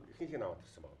 Ихэнх нь аваад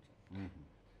ирсэн байна.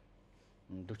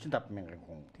 45000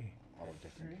 хүн оруулж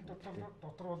ирсэн.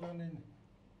 Доктор бол энэ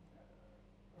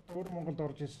өөр Монголд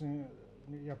орж ирсэн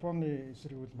Японы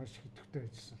эсрэг үйл маш их идэвхтэй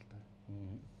ажилласан л да.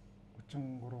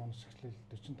 33 оноос эхлээл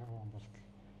 45 он болтол.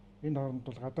 Энэ хооронд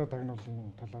бол гадаад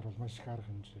тагнуулын талаар бол маш их арга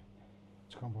хэмжээ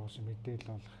зохион байгуулсан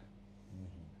мэдээлэл олох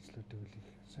ажлуудыг их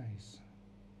сайн хийсэн.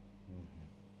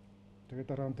 Тэгээд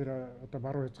дараа нь тэр одоо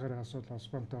баруун хязгаарын асуудал,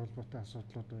 Осбантай холбоотой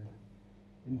асуудлууд байна.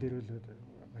 Энэ дээр л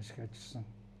маш их ажилласан.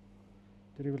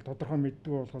 Тэрийг л тодорхой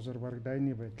мэддэг болохоосоор баг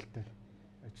дайны байдалтай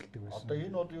ажилтдаг байсан. Одоо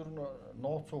энэ бол ер нь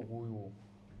нууцгүй юу?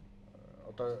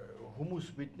 Одоо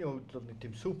хүмүүс бидний хувьд бол нэг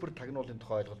тийм супер тагнуулын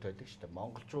тухай ойлголт байдаг шүү дээ.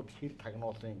 Монголчууд хэр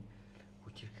тагнуулын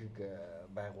хүчирхэг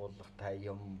байгууллага та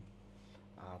юм.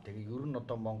 Тэгээ ер нь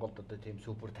одоо Монголд одоо тийм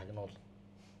супер тагнуул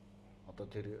одоо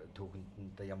тэр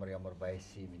түүхэнд ямар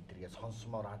байсан юм энэ төргээ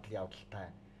сонсомоор адал явдалтай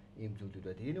ийм зүйлүүд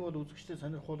байдаг. Энийг бол үзэгчдэд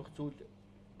сонирхуулах зүйл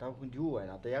та бүхэнд юу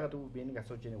байна? Одоо яг би энийг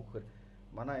асууж яах вэ гэхээр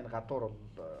манай энэ гадуур бол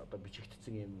одоо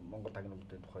бичигдсэн ийм Монгол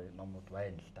тагнуулын тухай номууд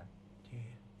байна л да.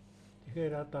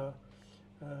 Тэгэхээр одоо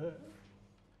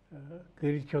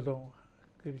гэрэл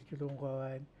чулуунгаа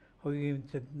байна, хогийн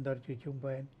зэндэнд орж иж юм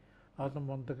байна. Олон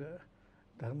мундаг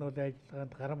тагнуулын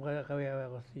ажиллагаанд гарамгай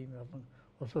явуулсан юм олон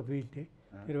улсууд бий л дээ.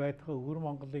 Тэр байтугай өвөр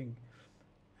Монголын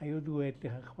аюулгүй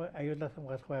байдлыг хангах, аюулаас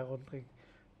хамгаалах байгууллагыг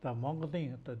одоо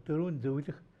Монголын одоо дөрвөн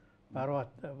зөвлөх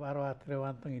Барбатрын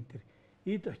вандан энэ төр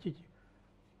эд очиж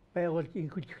байгуулж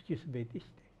инхүүлж өгчээсэн байдаг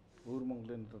шүү дээ. Өвөр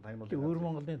Монголын тагнуулын өвөр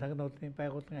Монголын тагнуулын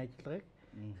байгууллагын ажиллагааг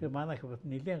тэгэхээр манайх бас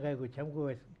нэлээд гайгүй чамгүй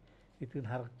байсан гэдгийг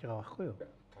харагдаж байгаа байхгүй юу?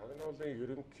 Тагнуулын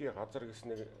ерөнхий газар гэсэн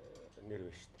нэг нэр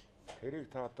байна шүү дээ. Тэрийг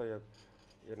та одоо яг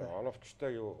энэ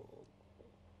оновчтой юу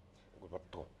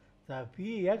боддог. За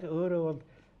би яг өөрөө бол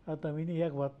одоо миний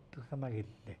яг боддог санааг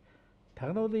хэллээ.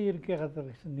 Тагнуулын ерөнхий газар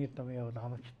гэсэн нэр томьёо бол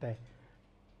оновчтой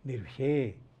нэр биш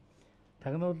ээ.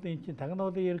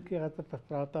 Тагнуулын ерөнхий газар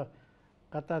дотор одоо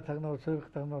гадаад тагнуул, суурь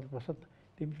тагнуул бусад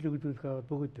дэмжлэг үзүүлэх аваад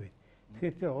бүгд байна.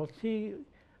 Тэгэхээр тэр улсын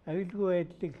аюулгүй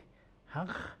байдлыг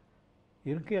хангах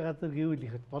ерөнхий газар гэвэл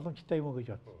ихэд боломжтой юм уу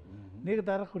гэж бод. Нэг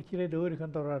дарга хурц ирээд өөрийнхөө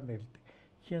дураар нэрлэдэг.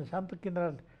 Жишээ нь сандаг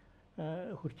генерал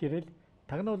хурц ирээд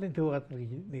тагнуулын төв газар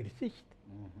гэж нэрлсэн шүү дээ.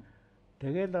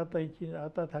 Тэгэл одоо энэ чинь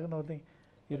одоо тагнуулын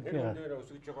ерөнхий газар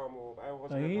өсөж байгаа юм уу?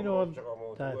 Байгууллагын болж байгаа юм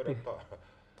уу? Зүгээр одоо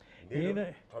энэ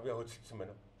томьёо хөдөлсөн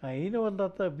байна уу? Энэ бол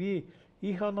одоо би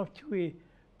их оновчгүй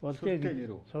болжээ гэж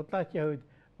судлаачийн хувьд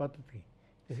боддог юм.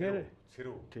 Тэгэхээр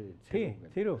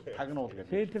цэрүү тагнуул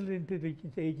гэдэг. Central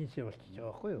Intelligence Agency болчихж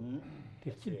байгаа байхгүй юу?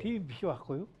 Тэр чинь тийм биш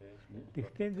байхгүй юу?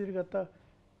 Тэгтээ зэрэг одоо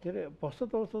тэр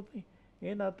босод улсуудын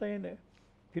энэ одоо энэ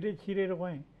гэрээ чирээр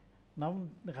гоон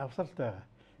намд хавсалт байгаа.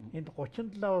 Энд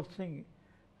 37 улсын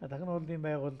тагнуулын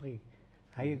байгууллагыг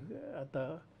хаяг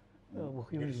одоо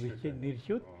бүх юм бичээ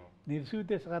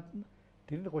нэрсүүдээс гадна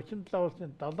тэр 37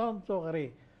 улсын 700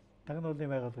 гаруй тагнуулын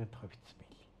байгууллагын тухай бичсэн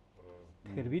байли.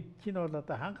 Тэгэхээр бид чинь бол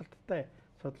одоо хангалттай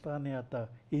судалгааны одоо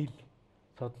ил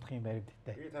судлах юм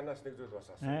баримттай. Би танаас нэг зүйл бас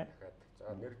асуух дахиад.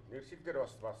 За нэр шиг дээр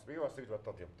бас би бас гэж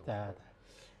бодоод явдаг. За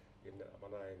энэ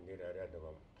манай энэ нэр арай нэг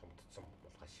томдсон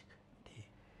болгоо шиг.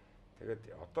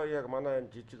 Тэгээд одоо яг манай энэ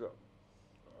жижиг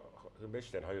юм байна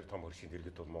шүү дээ. Хоёр том хөршийн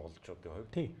дэргэд бол монголчуудын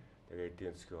хувьд. Тэгээд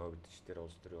эдийн засгийн хувьд ч тэр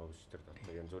улс төрийн хувьд ч тэр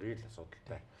дотор янз бүрийн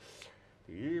асуудалтай.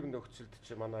 Ийм нөхцөлд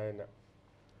чи манай энэ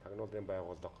тагнуулын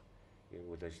байгууллага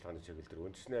ийм үйл ажиллагааны чиглэл дээр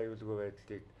үндэсний аюулгүй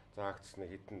байдлыг заагдсан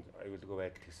хэдэн аюулгүй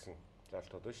байдал гэсэн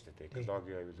залтууд байна шүү дээ.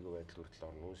 Экологийн аюулгүй байдал хүртэл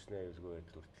орно, үндэсний аюулгүй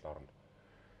байдал хүртэл орно.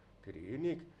 Тэр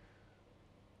энийг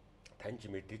таньж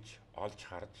мэдэж, олж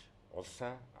харж,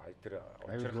 улсаа тэр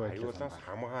аюулаас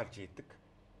хамгаалж идэг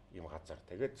юм газар.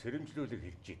 Тэгээд сэрэмжлүүлэг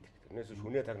хэлж идэг. Тэрнээс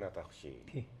хүнээ тагнаад авах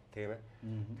шээ. Тийм ээ.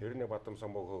 Тэрний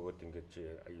Бадамсамбуу хөөгд ингэж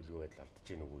аюулгүй байдал алдаж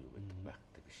гин үгүй юу гэдэг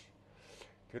байхгүй биш.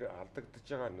 Тэр алдагдж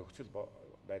байгаа нөхцөл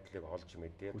байдлыг олж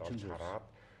мэдээд, олж хараад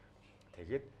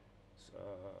тэгээд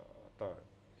одоо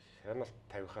хяналт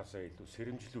тавихаасаа илүү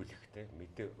сэрэмжлүүлэх те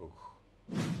мэдээ өгөх.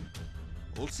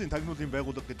 Улсын тагнуулын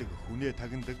байгууллага гэдэг хүнээ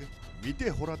тагнадаг,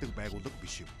 мэдээ хураадаг байгууллага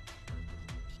биш юм.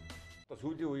 Одоо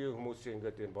сүүлийн үеийн хүмүүсийн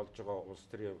ингээд энэ болж байгаа улс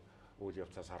төрийн үйл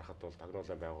явцаас харахад бол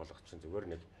тагнуулын байгууллага чинь зүгээр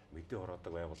нэг мэдээ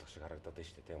хураадаг байгууллага шиг харагдаад байна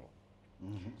шүү дээ, тийм үү?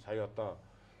 Сая одоо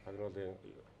тагнуулын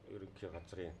ерөнхий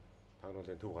газрын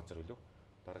тагнуулын төв газар үлээ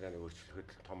даргааны өөрчлөлөд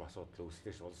том асуудал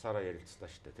үүслээс улсаараа ярилцлаа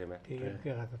шүү дээ, тийм ээ?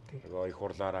 Ерөнхий газар тийм. Нөгөө их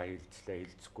хурлаараа хилцлээ,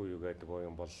 хилцэхгүй юу гэдэг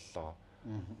юм боллоо.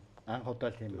 Анх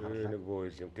удаа тийм харлаа. Нэг боо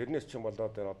юм. Тэрнээс ч юм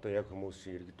болоод одоо яг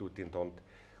хүмүүсийн иргэдүүдийн донд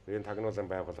энэ тагнуулын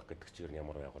байгууллага гэдэг чинь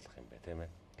ямар байгууллага юм бэ, тийм ээ?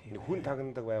 Нэг хүн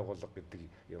тагнадаг байгууллага гэдэг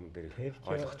юм дээр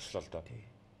ойлгочлоо л доо.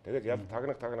 Тэгээд ял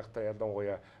тагнахтаа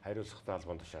ялангуяа хариуцлагатай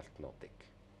албан тушаалтнуудыг.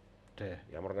 Тий.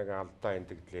 Ямар нэгэн алдаа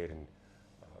эндэгдлэр нь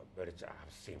барьж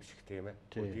авсан юм шиг, тийм ээ?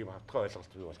 Тийм хавтгай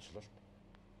ойлголт бий болчихлоо л.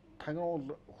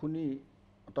 Тагнуул хүний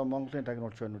одоо Монголын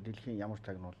тагнуулч байна уу, дэлхийн ямар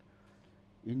тагнуул?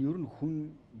 Энэ ер нь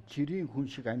хүн жирийн хүн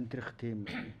шиг амьдрах тийм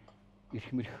эрх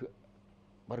мэрх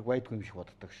баг байдгүй юм шиг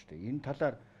боддог шүү дээ. Энэ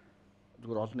талаар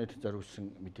зүгээр олон нийтэд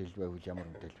зориулсан мэдээлэл байвал ямар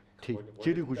мэдээлэл? Тий.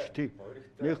 Жирийн хүн шиг тий.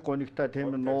 Нэг гонигтай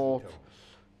тийм нууц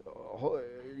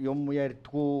юм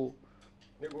ярьдгүү.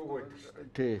 Нэг үг байдаг шүү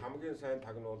дээ. Тий. Хамгийн сайн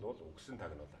тагнуул бол өгсөн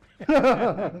тагнуул.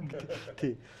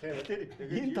 Тий.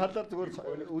 Энэ талаар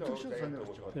зүгээр үзэгшин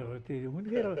сонирхож байна. Тий.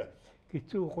 Үнэхээр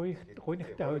хэцүү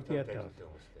гонигтай хойд яадаг.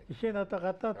 Жишээ нь одоо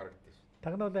гадаад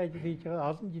тагнуулын ажил хийж байгаа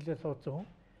олон жилээр суудсан хүн.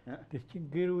 Тэр чинь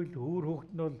гэр бүл өөр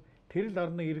хүүхэд нь бол тэр л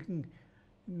орны иргэн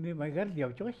маягаар л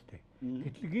явж байгаа шүү дээ.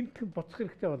 Гэтэл гинтхэн буцах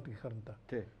хэрэгтэй болдог их орондоо.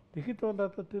 Тэгэхэд бол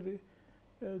одоо тэр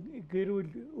гэр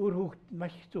бүл өөр хүүхэд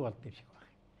маш хэцүү болд юм шиг байна.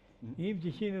 Ийм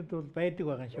жишээнүүд бол байдаг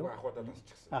байгаа шүү. Ахуудаа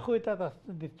тасчихсан. Ахуудаа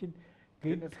тассан тэр чинь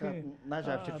гинтхэн нааш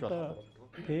авчиж болох.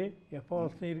 Тий.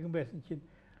 Японы иргэн байсан чинь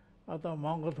одоо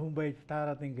Монгол хүн байж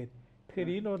таарад ингээд.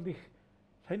 Тэгэхээр энэ бол их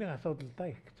сонин асуудал да,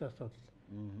 их хэцүү асуудал.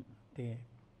 Тийм.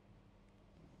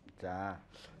 За.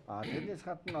 Тэрнээс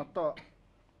гадна одоо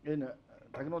энэ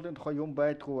тагнуулын тухай юм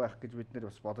байдгүй байх гэж бид нэр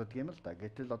бас боддог юм л да.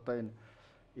 Гэтэл одоо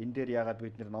энэ дээр яагаад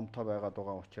бид нэр номтой байгаад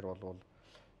байгаа учраас бол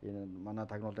энэ манай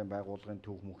тагнуулын байгууллагын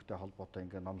түүх мөхтэй холбоотой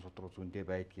ингээ ном судраг зүйндээ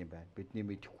байдгийн байна. Бидний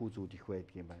мэдэхгүй зүйл их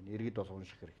байдгийн байна. Иргэд бол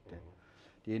унших хэрэгтэй.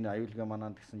 Тэгээ энэ аюулгүй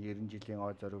мананд гэсэн 90 жилийн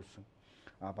ой зориулсан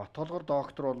Д.Батдолгор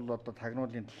доктор бол одоо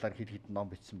тагнуулын талаар хэд хэдэн ном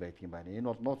бичсэн байдгийн байна. Энэ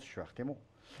бол нууц биш байх тийм үү?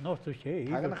 Нууц биш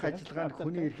ээ. Тагнах ажиллагаанд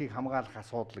хүний эрхийг хамгаалах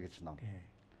асуудал гэж ном.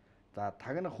 За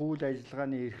тагнах үйл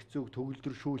ажиллагааны эрх зүйг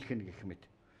төгөлдршүүлэх нь гэх мэт.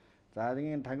 За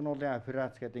энэ тагнуулын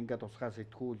операц гэдэг ингээд тусгай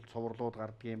сэтгүүл цувралууд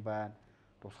гардаг юм байна.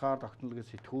 Тусгаар тогтнолын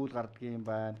сэтгүүл гардаг юм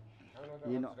байна.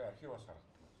 Энэ архиваас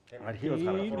гаргадаг. Архиваас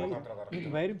гаргадаг.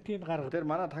 Энэ баримтыг гаргадаг. Тэр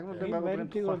манай тагнуулын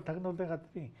байгууллагын бол тагнуулын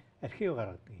газрын архив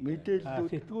гаргадаг. Мэдээллүүд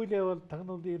сэтгүүлээ бол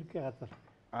тагнуулын ерөнхий газар.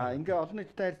 Ингээ олон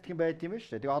нийтэд харилцдаг юм байт юм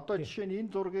шүү дээ. Тэгээ одоо жишээ нь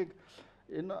энэ зургийг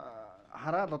энэ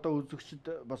хараад одоо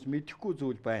үзэгчд бас мэдэхгүй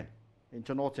зүйл байна. Энэ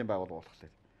ч нууцын байгууллага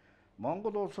болохоор.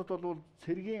 Монгол улсад бол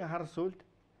цэргийн хар сүлд,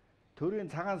 төрийн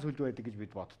цагаан сүлд байдаг гэж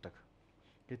бид боддог.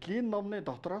 Гэтэл энэ номны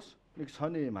дотроос нэг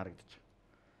сони юм харагдаж байна.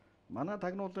 Манай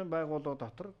тагнуулын байгууллага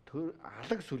дотор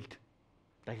алаг сүлд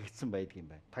дахигдсан байдгийн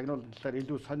байна. Тагнуулын талаар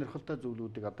илүү сонирхолтой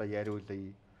зүйлүүдийг одоо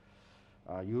яриулъя.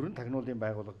 Ер нь тагнуулын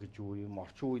байгууллага гэж юу юм,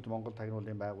 орчин үед Монгол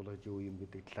тагнуулын байгууллага гэж юу юм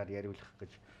гэдэг талаар яриулах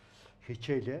гэж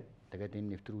хичээлээ. Тэгээд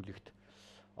энэ нэвтрүүлэгт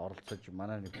оролцож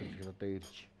манай нэвтрүүлэгт одоо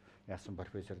ирж яасан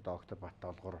профессор доктор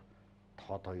Д.Өлзийбаатар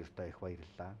Д.Тод хоёртаа их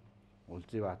баярлалаа.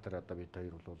 Д.Өлзийбаатар одоо бид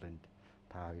хоёр бол энд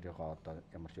та хоёрыгоо одоо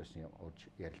ямар ч байсан урьж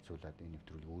ярилцуулаад энэ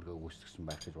нэвтрүүлэг өөргөө үүсгэсэн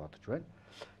байх гэж бодож байна.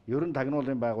 Ер нь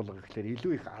тагнуулын байгууллага гэхэлэр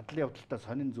илүү их адал явдалтай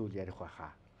сонин зүйл ярих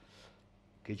байхаа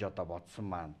гэж одоо бодсон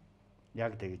маань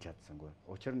яг тэгж чадсангүй.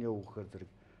 Учир нь юу гэхээр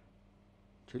зэрэг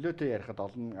чөлөөтэй ярихад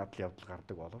олон адал явдал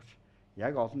гардаг боловч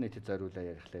яг олон нийтэд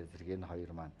зориулаад ярихлаа зэрэг энэ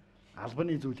хоёр маань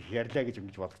албаны зүйл их ярьлаа гэж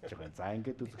ингэж бодож байгаа юм. За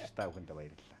ингээд үзэгч та бүхэндээ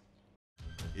баярлалаа.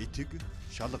 Этэг,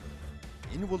 шалга.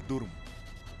 Энэ бол дүрм.